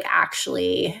you like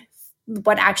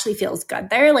what actually feels good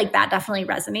there. Like that definitely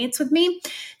resonates with me.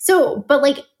 So, but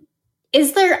like,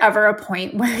 is there ever a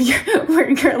point where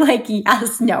you're like,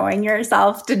 yes, knowing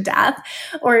yourself to death,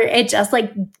 or it just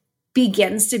like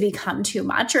begins to become too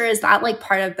much? Or is that like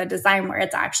part of the design where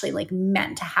it's actually like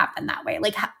meant to happen that way?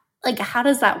 Like how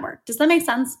does that work? Does that make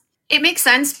sense? It makes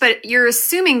sense, but you're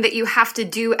assuming that you have to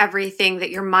do everything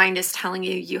that your mind is telling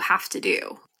you have to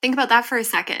do. Think about that for a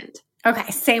second. Okay,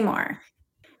 say more.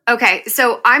 Okay,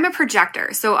 so I'm a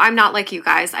projector, so I'm not like you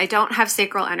guys. I don't have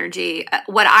sacral energy.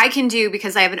 What I can do,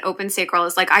 because I have an open sacral,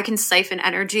 is like I can siphon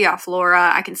energy off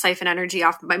Laura. I can siphon energy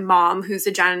off my mom, who's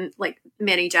a Gen, like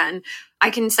mini Gen.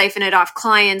 I can siphon it off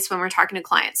clients when we're talking to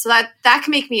clients. So that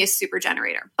can make me a super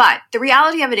generator. But the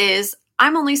reality of it is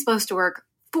I'm only supposed to work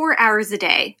 4 hours a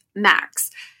day, max.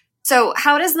 So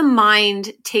how does the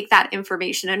mind take that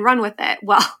information and run with it?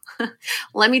 Well,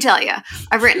 let me tell you,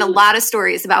 I've written a lot of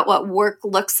stories about what work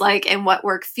looks like and what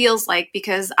work feels like,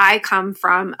 because I come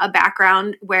from a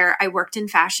background where I worked in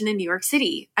fashion in New York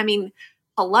City. I mean,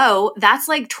 hello, that's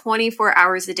like 24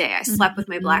 hours a day. I slept with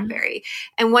my BlackBerry.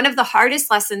 And one of the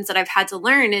hardest lessons that I've had to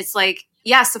learn is like,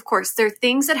 yes, of course, there are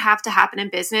things that have to happen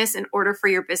in business in order for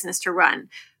your business to run.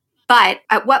 But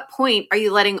at what point are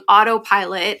you letting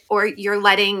autopilot, or you're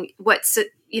letting what's,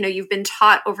 you've been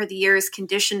taught over the years,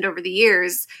 conditioned over the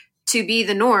years to be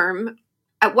the norm?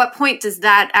 At what point does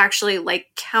that actually like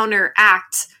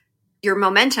counteract your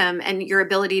momentum and your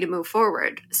ability to move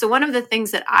forward? So one of the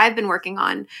things that I've been working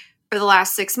on for the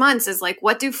last 6 months is like,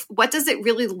 what does it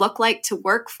really look like to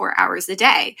work 4 hours a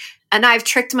day? And I've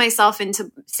tricked myself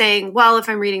into saying, well, if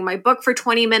I'm reading my book for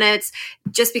 20 minutes,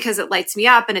 just because it lights me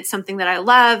up and it's something that I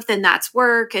love, then that's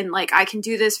work. And like, I can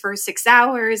do this for 6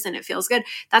 hours and it feels good.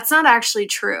 That's not actually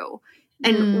true.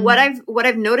 And what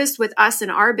I've noticed with us in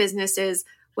our business is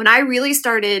when I really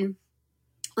started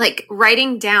like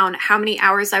writing down how many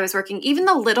hours I was working, even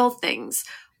the little things,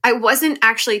 I wasn't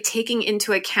actually taking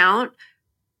into account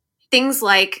things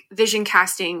like vision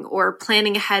casting or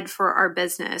planning ahead for our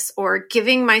business or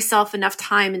giving myself enough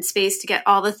time and space to get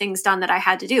all the things done that I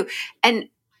had to do. And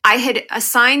I had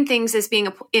assigned things as being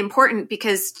important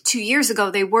because 2 years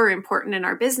ago, they were important in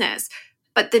our business.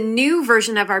 But the new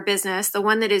version of our business, the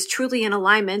one that is truly in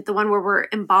alignment, the one where we're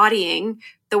embodying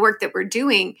the work that we're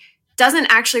doing, doesn't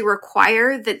actually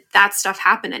require that stuff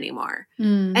happen anymore.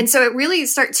 And so it really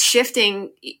starts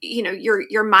shifting,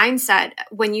 your mindset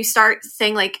when you start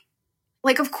saying like,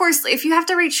 of course, if you have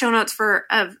to write show notes for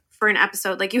an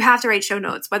episode, like you have to write show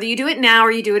notes, whether you do it now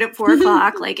or you do it at 4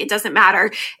 o'clock, like it doesn't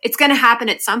matter. It's going to happen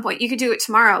at some point. You could do it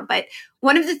tomorrow. But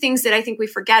one of the things that I think we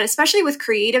forget, especially with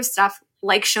creative stuff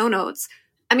like show notes,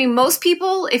 I mean, most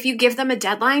people, if you give them a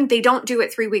deadline, they don't do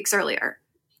it 3 weeks earlier.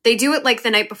 They do it like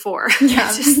the night before. Yeah.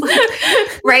 It's just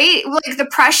like, right? Like the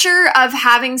pressure of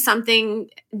having something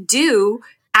due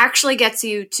actually gets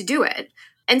you to do it.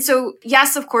 And so,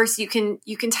 yes, of course, you can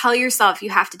tell yourself you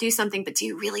have to do something, but do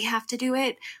you really have to do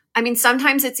it? I mean,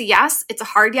 sometimes it's a yes, it's a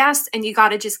hard yes, and you got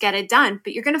to just get it done.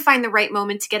 But you're going to find the right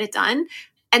moment to get it done.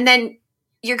 And then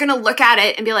you're going to look at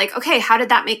it and be like, okay, how did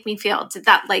that make me feel? Did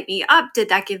that light me up? Did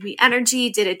that give me energy?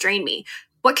 Did it drain me?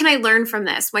 What can I learn from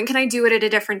this? When can I do it at a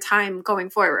different time going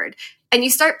forward? And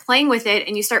you start playing with it,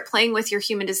 and you start playing with your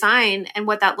human design and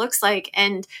what that looks like.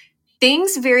 And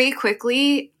things very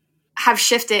quickly have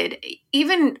shifted,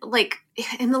 even like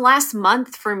in the last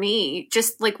month for me,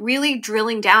 just like really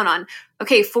drilling down on,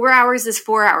 okay, 4 hours is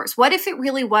 4 hours. What if it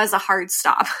really was a hard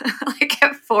stop? Like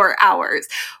at 4 hours,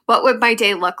 what would my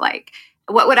day look like?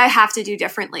 What would I have to do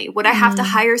differently? Would I have to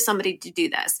hire somebody to do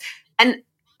this? And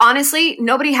honestly,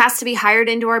 nobody has to be hired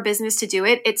into our business to do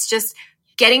it. It's just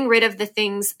getting rid of the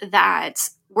things that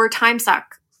were time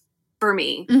suck for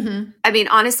me. I mean,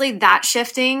 honestly, that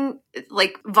shifting,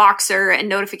 like Voxer and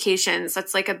notifications,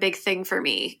 that's like a big thing for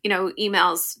me.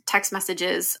 Emails, text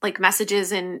messages, like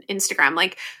messages in Instagram.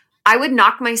 Like I would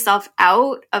knock myself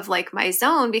out of like my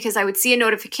zone because I would see a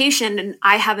notification and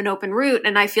I have an open route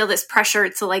and I feel this pressure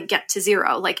to like get to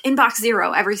zero, like inbox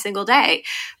 0 every single day.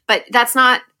 But that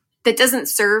doesn't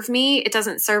serve me. It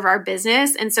doesn't serve our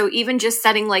business. And so even just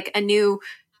setting like a new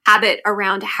habit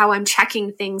around how I'm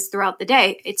checking things throughout the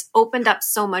day, it's opened up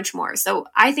so much more. So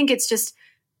I think it's just,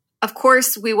 of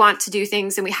course, we want to do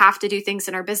things and we have to do things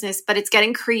in our business, but it's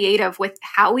getting creative with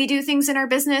how we do things in our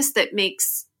business that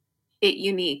makes it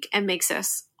unique and makes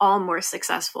us all more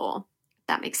successful. If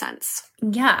that makes sense.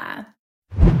 Yeah.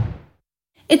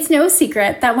 It's no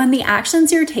secret that when the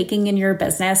actions you're taking in your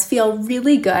business feel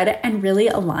really good and really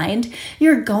aligned,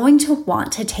 you're going to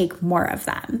want to take more of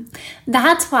them.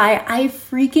 That's why I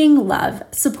freaking love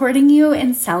supporting you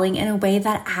in selling in a way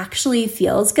that actually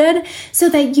feels good so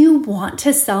that you want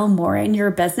to sell more in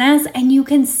your business and you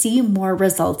can see more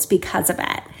results because of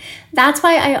it. That's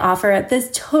why I offer this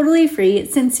totally free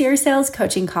Sincere Sales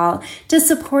coaching call to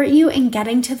support you in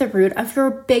getting to the root of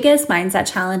your biggest mindset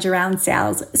challenge around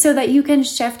sales so that you can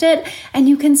shift it and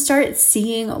you can start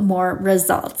seeing more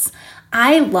results.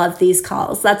 I love these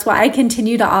calls. That's why I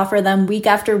continue to offer them week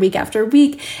after week after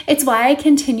week. It's why I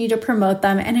continue to promote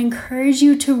them and encourage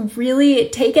you to really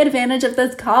take advantage of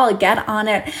this call. Get on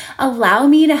it. Allow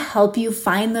me to help you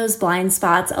find those blind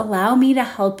spots. Allow me to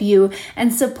help you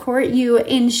and support you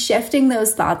in shifting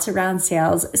those thoughts around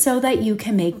sales so that you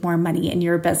can make more money in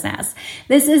your business.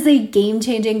 This is a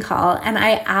game-changing call and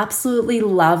I absolutely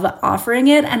love offering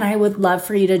it and I would love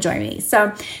for you to join me.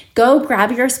 So go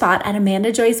grab your spot at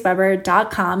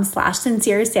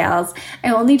amandajoyceweber.com/sincere sales.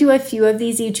 I only do a few of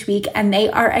these each week and they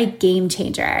are a game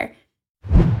changer.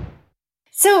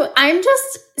 So I'm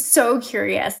just so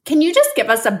curious. Can you just give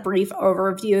us a brief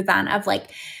overview then of like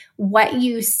what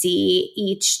you see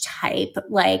each type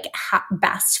like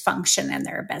best function in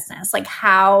their business, like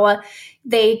how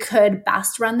they could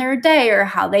best run their day or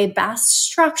how they best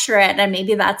structure it? And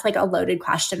maybe that's like a loaded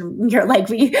question. You're like,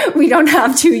 we don't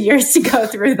have 2 years to go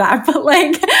through that, but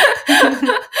like,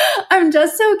 I'm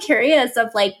just so curious of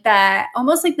like the,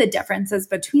 almost like the differences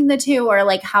between the two or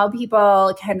like how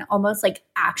people can almost like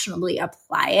actionably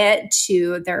apply it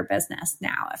to their business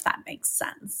now, if that makes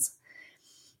sense.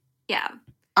 Yeah.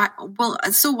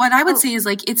 So what I would say is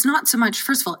like, it's not so much,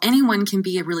 first of all, anyone can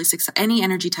be any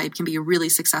energy type can be a really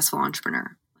successful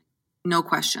entrepreneur. No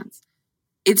questions.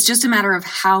 It's just a matter of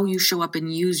how you show up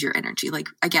and use your energy. Like,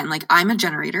 again, like I'm a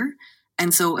generator.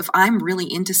 And so if I'm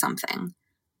really into something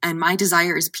and my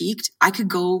desire is peaked, I could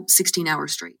go 16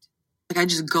 hours straight. Like I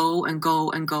just go and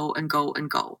go and go and go and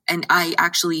go. And I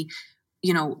actually,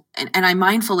 and I'm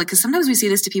mindful, like, because sometimes we see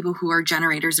this to people who are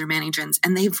generators or managers,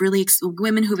 and they've really,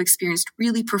 women who've experienced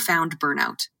really profound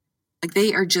burnout. Like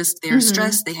they're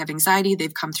stressed, they have anxiety,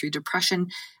 they've come through depression.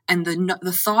 And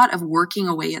the thought of working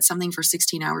away at something for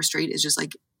 16 hours straight is just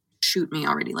like, shoot me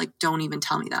already. Like, don't even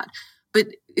tell me that. But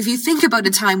if you think about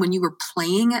a time when you were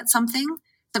playing at something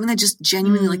that just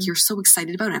genuinely like you're so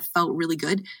excited about and it felt really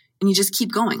good and you just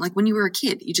keep going. Like when you were a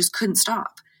kid, you just couldn't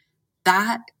stop.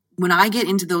 When I get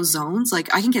into those zones,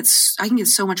 like I can get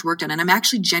so much work done and I'm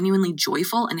actually genuinely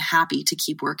joyful and happy to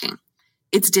keep working.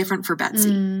 It's different for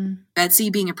Betsy. Betsy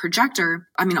being a projector,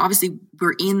 I mean, obviously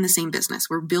we're in the same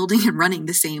business. We're building and running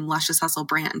the same Luscious Hustle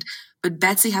brand, but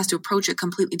Betsy has to approach it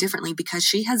completely differently because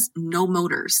she has no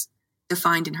motors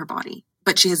defined in her body,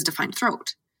 but she has a defined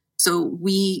throat. So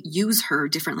we use her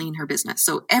differently in her business.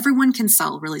 So everyone can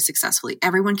sell really successfully.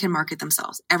 Everyone can market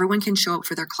themselves. Everyone can show up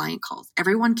for their client calls.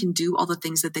 Everyone can do all the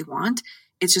things that they want.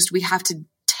 It's just we have to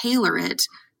tailor it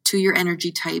to your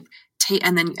energy type,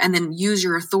 and then use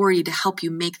your authority to help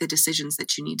you make the decisions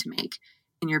that you need to make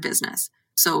in your business.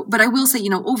 So, but I will say,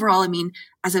 overall, I mean,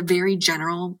 as a very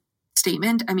general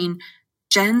statement, I mean,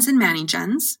 Gens and Manny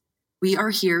Gens, we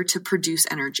are here to produce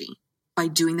energy by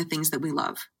doing the things that we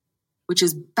love, which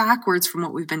is backwards from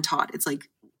what we've been taught. It's like,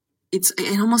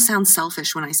 it almost sounds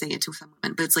selfish when I say it to some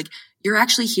women, but it's like, you're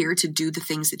actually here to do the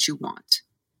things that you want.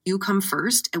 You come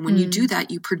first. And when you do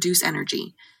that, you produce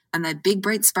energy. And that big,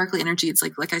 bright, sparkly energy, it's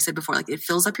like I said before, like it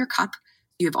fills up your cup.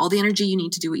 You have all the energy you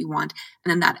need to do what you want.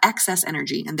 And then that excess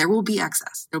energy, and there will be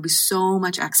excess. There'll be so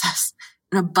much excess.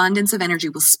 An abundance of energy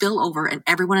will spill over and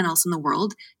everyone else in the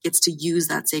world gets to use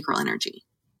that sacral energy.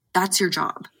 That's your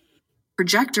job.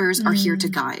 Projectors are here to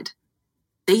guide.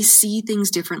 They see things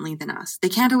differently than us. They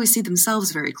can't always see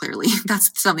themselves very clearly. That's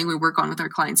something we work on with our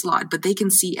clients a lot, but they can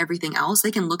see everything else.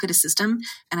 They can look at a system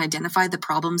and identify the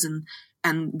problems and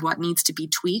what needs to be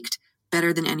tweaked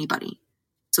better than anybody.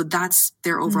 So that's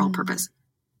their overall purpose.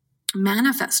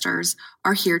 Manifestors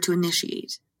are here to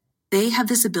initiate. They have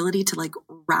this ability to like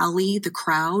rally the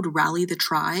crowd, rally the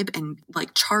tribe, and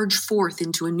like charge forth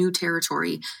into a new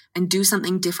territory and do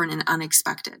something different and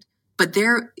unexpected. But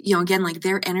again, like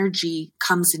their energy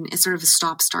comes in as sort of a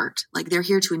stop start. Like they're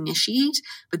here to initiate,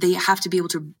 but they have to be able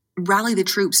to rally the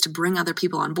troops to bring other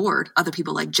people on board, other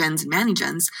people like Gens and Manny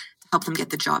Gens, to help them get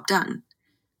the job done.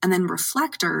 And then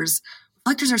reflectors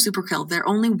are super cool. They're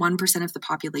only 1% of the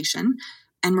population,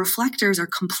 and reflectors are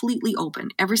completely open.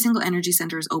 Every single energy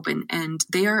center is open, and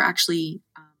they are actually,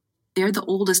 they're the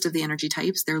oldest of the energy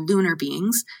types. They're lunar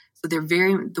beings. So their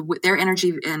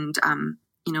energy and,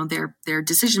 their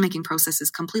decision-making process is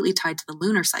completely tied to the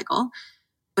lunar cycle.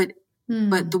 But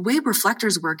But the way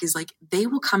reflectors work is like they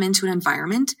will come into an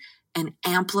environment and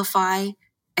amplify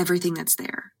everything that's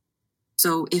there.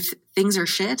 So if things are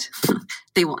shit,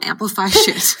 they will amplify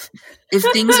shit. If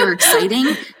things are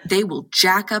exciting, they will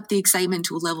jack up the excitement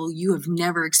to a level you have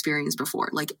never experienced before.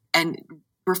 Like, and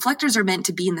reflectors are meant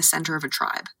to be in the center of a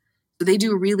tribe. So they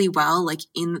do really well, like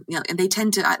and they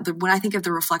tend to, when I think of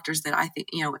the reflectors that I think,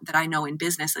 that I know in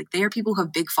business, like they are people who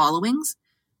have big followings,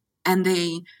 and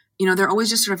they, they're always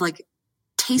just sort of like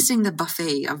tasting the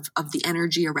buffet of the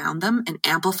energy around them and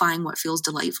amplifying what feels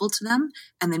delightful to them,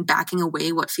 and then backing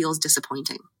away what feels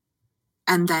disappointing.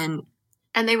 And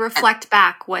they reflect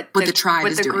back what the tribe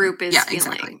what the group is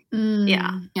feeling.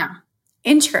 Exactly. Yeah.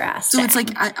 Interesting. So it's like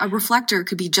a reflector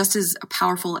could be just as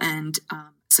powerful and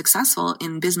successful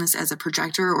in business as a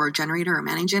projector or a generator or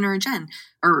managing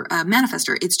or a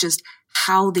manifestor. It's just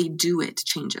how they do it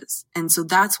changes. And so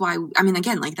that's why,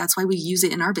 that's why we use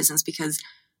it in our business, because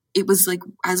it was like,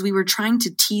 as we were trying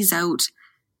to tease out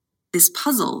this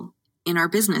puzzle in our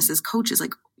business as coaches,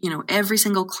 like, every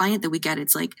single client that we get,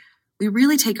 it's like, we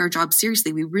really take our job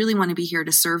seriously. We really want to be here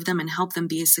to serve them and help them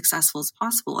be as successful as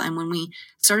possible. And when we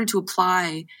started to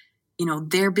apply,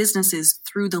 their businesses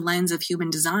through the lens of human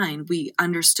design, we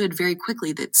understood very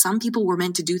quickly that some people were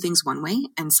meant to do things one way,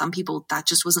 and some people that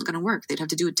just wasn't going to work. They'd have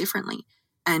to do it differently.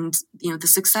 And, the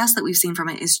success that we've seen from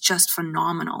it is just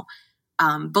phenomenal.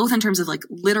 Both in terms of like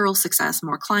literal success,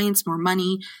 more clients, more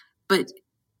money, but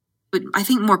I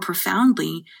think more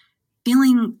profoundly,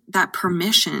 feeling that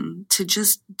permission to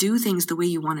just do things the way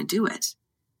you want to do it,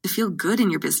 to feel good in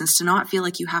your business, to not feel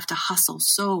like you have to hustle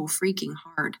so freaking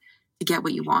hard to get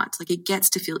what you want. Like it gets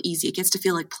to feel easy. It gets to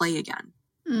feel like play again.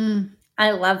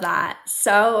 I love that.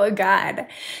 So good.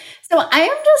 So I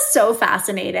am just so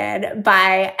fascinated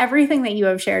by everything that you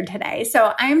have shared today.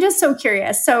 So I'm just so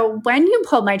curious. So when you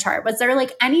pulled my chart, was there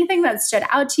like anything that stood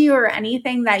out to you or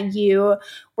anything that you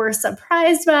were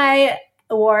surprised by,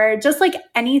 or just like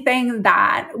anything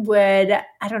that would,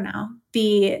 I don't know,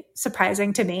 be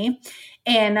surprising to me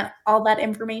in all that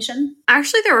information?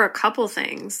 Actually, there were a couple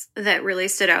things that really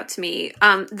stood out to me.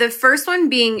 The first one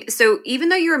being, so even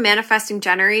though you're a manifesting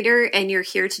generator and you're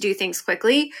here to do things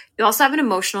quickly, you also have an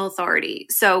emotional authority.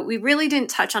 So we really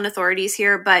didn't touch on authorities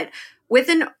here, but with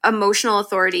an emotional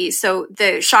authority, so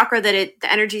the chakra the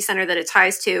energy center that it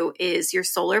ties to is your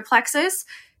solar plexus.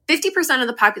 50% of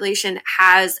the population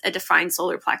has a defined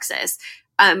solar plexus.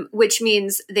 Which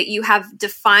means that you have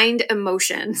defined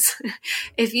emotions.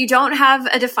 If you don't have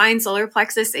a defined solar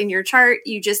plexus in your chart,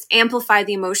 you just amplify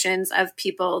the emotions of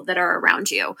people that are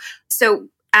around you. So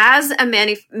as a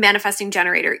manifesting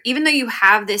generator, even though you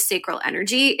have this sacral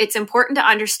energy, it's important to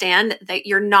understand that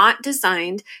you're not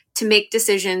designed to make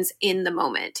decisions in the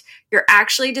moment. You're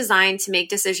actually designed to make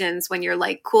decisions when you're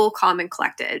like cool, calm, and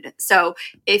collected. So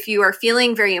if you are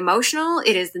feeling very emotional,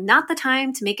 it is not the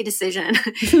time to make a decision.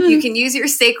 You can use your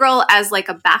sacral as like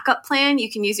a backup plan.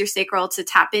 You can use your sacral to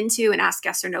tap into and ask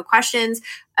yes or no questions.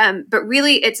 But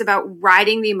really, it's about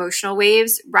riding the emotional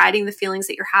waves, riding the feelings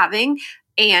that you're having,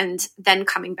 and then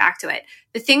coming back to it.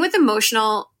 The thing with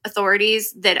emotional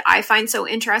authorities that I find so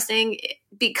interesting,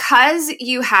 because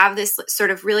you have this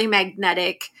sort of really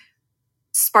magnetic,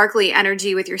 sparkly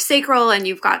energy with your sacral, and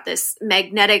you've got this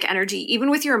magnetic energy,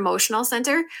 even with your emotional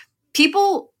center,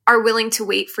 people are willing to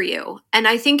wait for you. And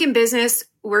I think in business,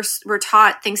 we're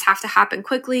taught things have to happen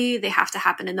quickly. They have to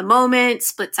happen in the moment,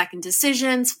 split-second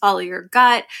decisions, follow your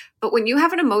gut. But when you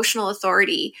have an emotional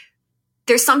authority,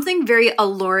 there's something very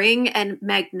alluring and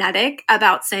magnetic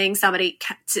about saying to somebody,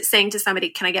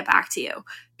 can I get back to you?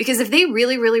 Because if they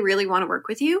really, really, really want to work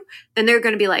with you, then they're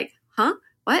going to be like, huh?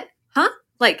 What? Huh?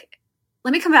 Like,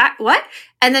 let me come back. What?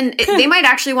 And then they might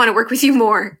actually want to work with you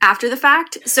more after the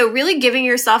fact. So really giving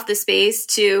yourself the space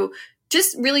to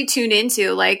just really tune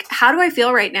into, like, how do I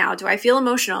feel right now? Do I feel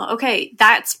emotional? Okay,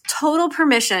 that's total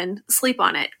permission. Sleep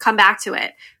on it. Come back to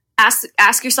it.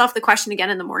 Ask yourself the question again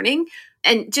in the morning,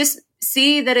 and just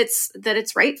see that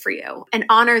it's right for you and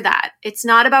honor that. It's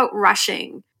not about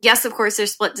rushing. Yes, of course,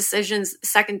 there's split decisions,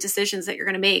 second decisions that you're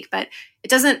going to make, but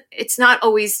it's not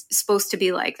always supposed to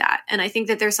be like that. And I think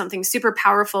that there's something super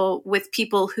powerful with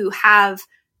people who have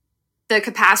the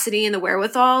capacity and the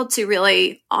wherewithal to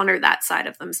really honor that side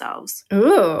of themselves.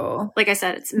 Ooh. Like I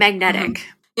said, it's magnetic. Mm-hmm.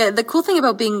 Yeah. The cool thing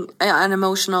about being an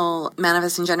emotional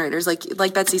manifesting generator is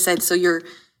like Betsy said, so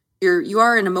you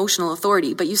are an emotional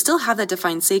authority, but you still have that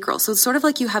defined sacral. So it's sort of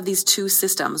like you have these two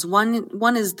systems.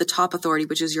 One is the top authority,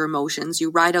 which is your emotions.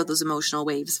 You ride out those emotional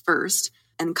waves first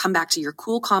and come back to your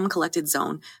cool, calm, collected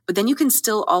zone. But then you can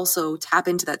still also tap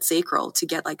into that sacral to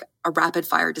get like a rapid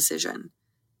fire decision.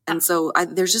 And so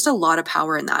there's just a lot of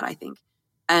power in that, I think.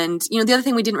 And, the other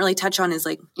thing we didn't really touch on is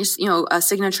like, a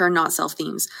signature, not self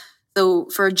themes. So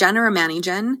for a Jen or a Manny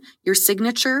Jen, your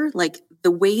signature, like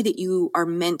the way that you are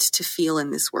meant to feel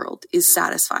in this world is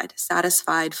satisfied,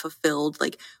 fulfilled.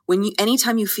 Like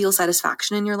anytime you feel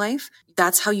satisfaction in your life,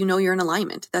 that's how you know you're in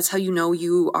alignment. That's how you know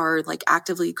you are like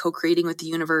actively co-creating with the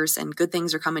universe and good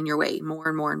things are coming your way more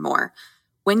and more and more.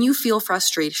 When you feel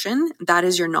frustration, that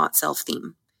is your not self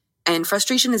theme. And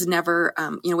frustration is never,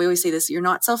 we always say this, your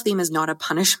not self theme is not a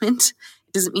punishment.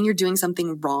 It doesn't mean you're doing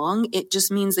something wrong. It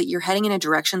just means that you're heading in a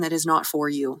direction that is not for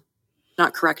you,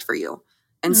 not correct for you.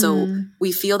 And so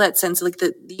we feel that sense like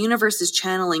the universe is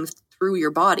channeling through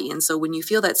your body. And so when you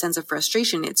feel that sense of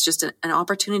frustration, it's just an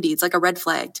opportunity. It's like a red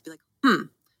flag to be like,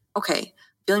 okay,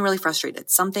 feeling really frustrated.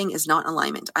 Something is not in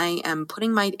alignment. I am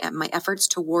putting my efforts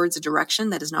towards a direction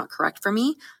that is not correct for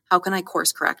me. How can I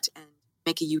course correct and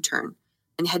make a U-turn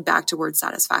and head back towards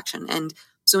satisfaction? And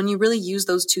so when you really use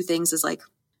those two things as like,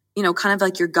 kind of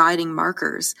like your guiding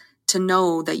markers to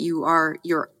know that you're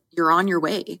on your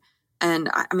way.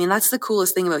 And I mean, that's the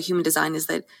coolest thing about human design is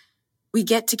that we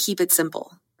get to keep it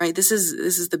simple, right? This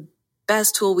is the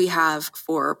best tool we have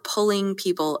for pulling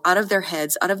people out of their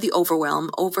heads, out of the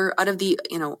overwhelm, out of the,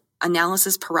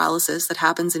 analysis paralysis that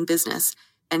happens in business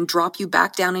and drop you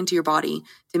back down into your body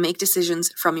to make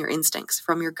decisions from your instincts,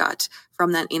 from your gut,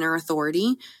 from that inner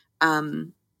authority.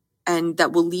 And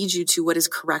that will lead you to what is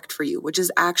correct for you, which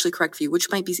is actually correct for you,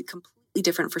 which might be completely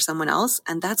different for someone else.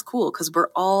 And that's cool because we're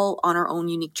all on our own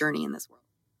unique journey in this world.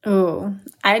 Oh,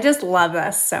 I just love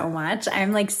this so much.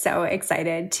 I'm like so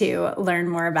excited to learn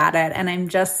more about it. And I'm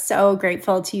just so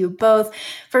grateful to you both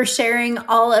for sharing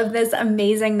all of this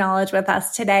amazing knowledge with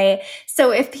us today. So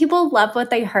if people love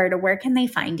what they heard, where can they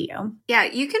find you? Yeah,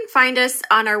 you can find us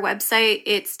on our website.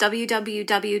 It's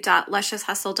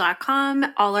www.luscioushustle.com.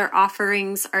 All our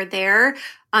offerings are there.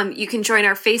 You can join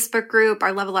our Facebook group,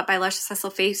 our Level Up by Luscious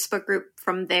Hustle Facebook group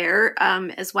from there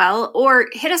as well, or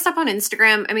hit us up on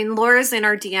Instagram. I mean, Laura's in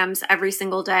our DMs every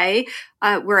single day.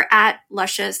 We're at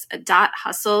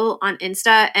luscious.hustle on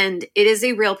Insta, and it is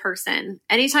a real person.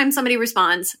 Anytime somebody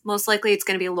responds, most likely it's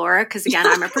going to be Laura, because again,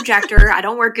 I'm a projector. I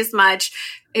don't work as much.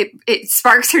 It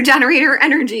sparks her generator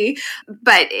energy,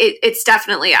 but it's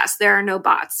definitely us. There are no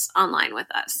bots online with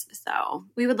us. So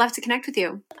we would love to connect with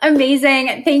you.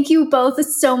 Amazing. Thank you both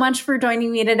so much for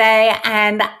joining me today.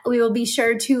 And we will be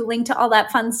sure to link to all that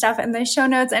fun stuff in the show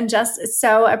notes, and just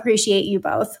so appreciate you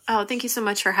both. Oh, thank you so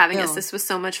much for having us. This was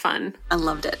so much fun. I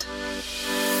loved it.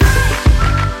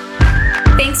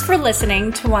 Thanks for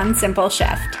listening to One Simple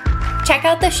Shift. Check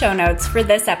out the show notes for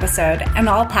this episode and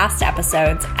all past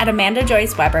episodes at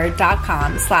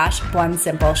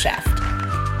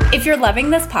amandajoyceweber.com/onesimpleshift. If you're loving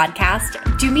this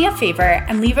podcast, do me a favor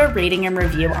and leave a rating and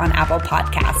review on Apple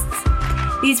Podcasts.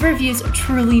 These reviews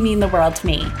truly mean the world to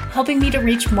me, helping me to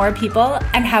reach more people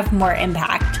and have more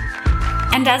impact.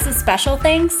 And as a special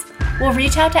thanks, we'll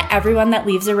reach out to everyone that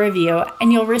leaves a review,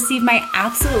 and you'll receive my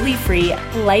absolutely free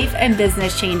life and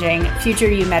business changing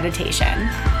Future You meditation.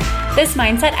 This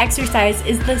mindset exercise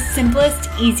is the simplest,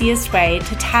 easiest way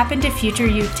to tap into future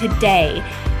you today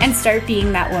and start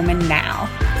being that woman now.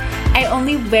 I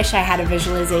only wish I had a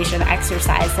visualization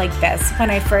exercise like this when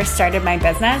I first started my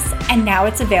business, and now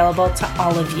it's available to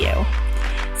all of you.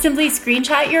 Simply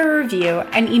screenshot your review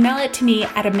and email it to me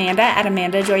at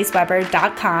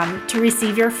amanda@amandajoyceweber.com to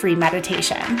receive your free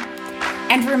meditation.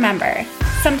 And remember,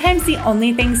 sometimes the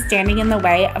only thing standing in the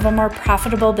way of a more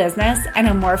profitable business and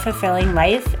a more fulfilling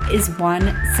life is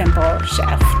one simple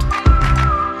shift.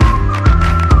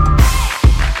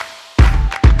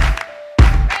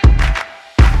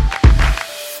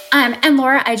 And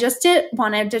Laura, I just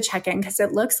wanted to check in because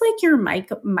it looks like your mic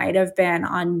might have been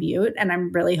on mute, and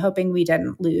I'm really hoping we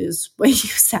didn't lose what you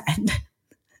said.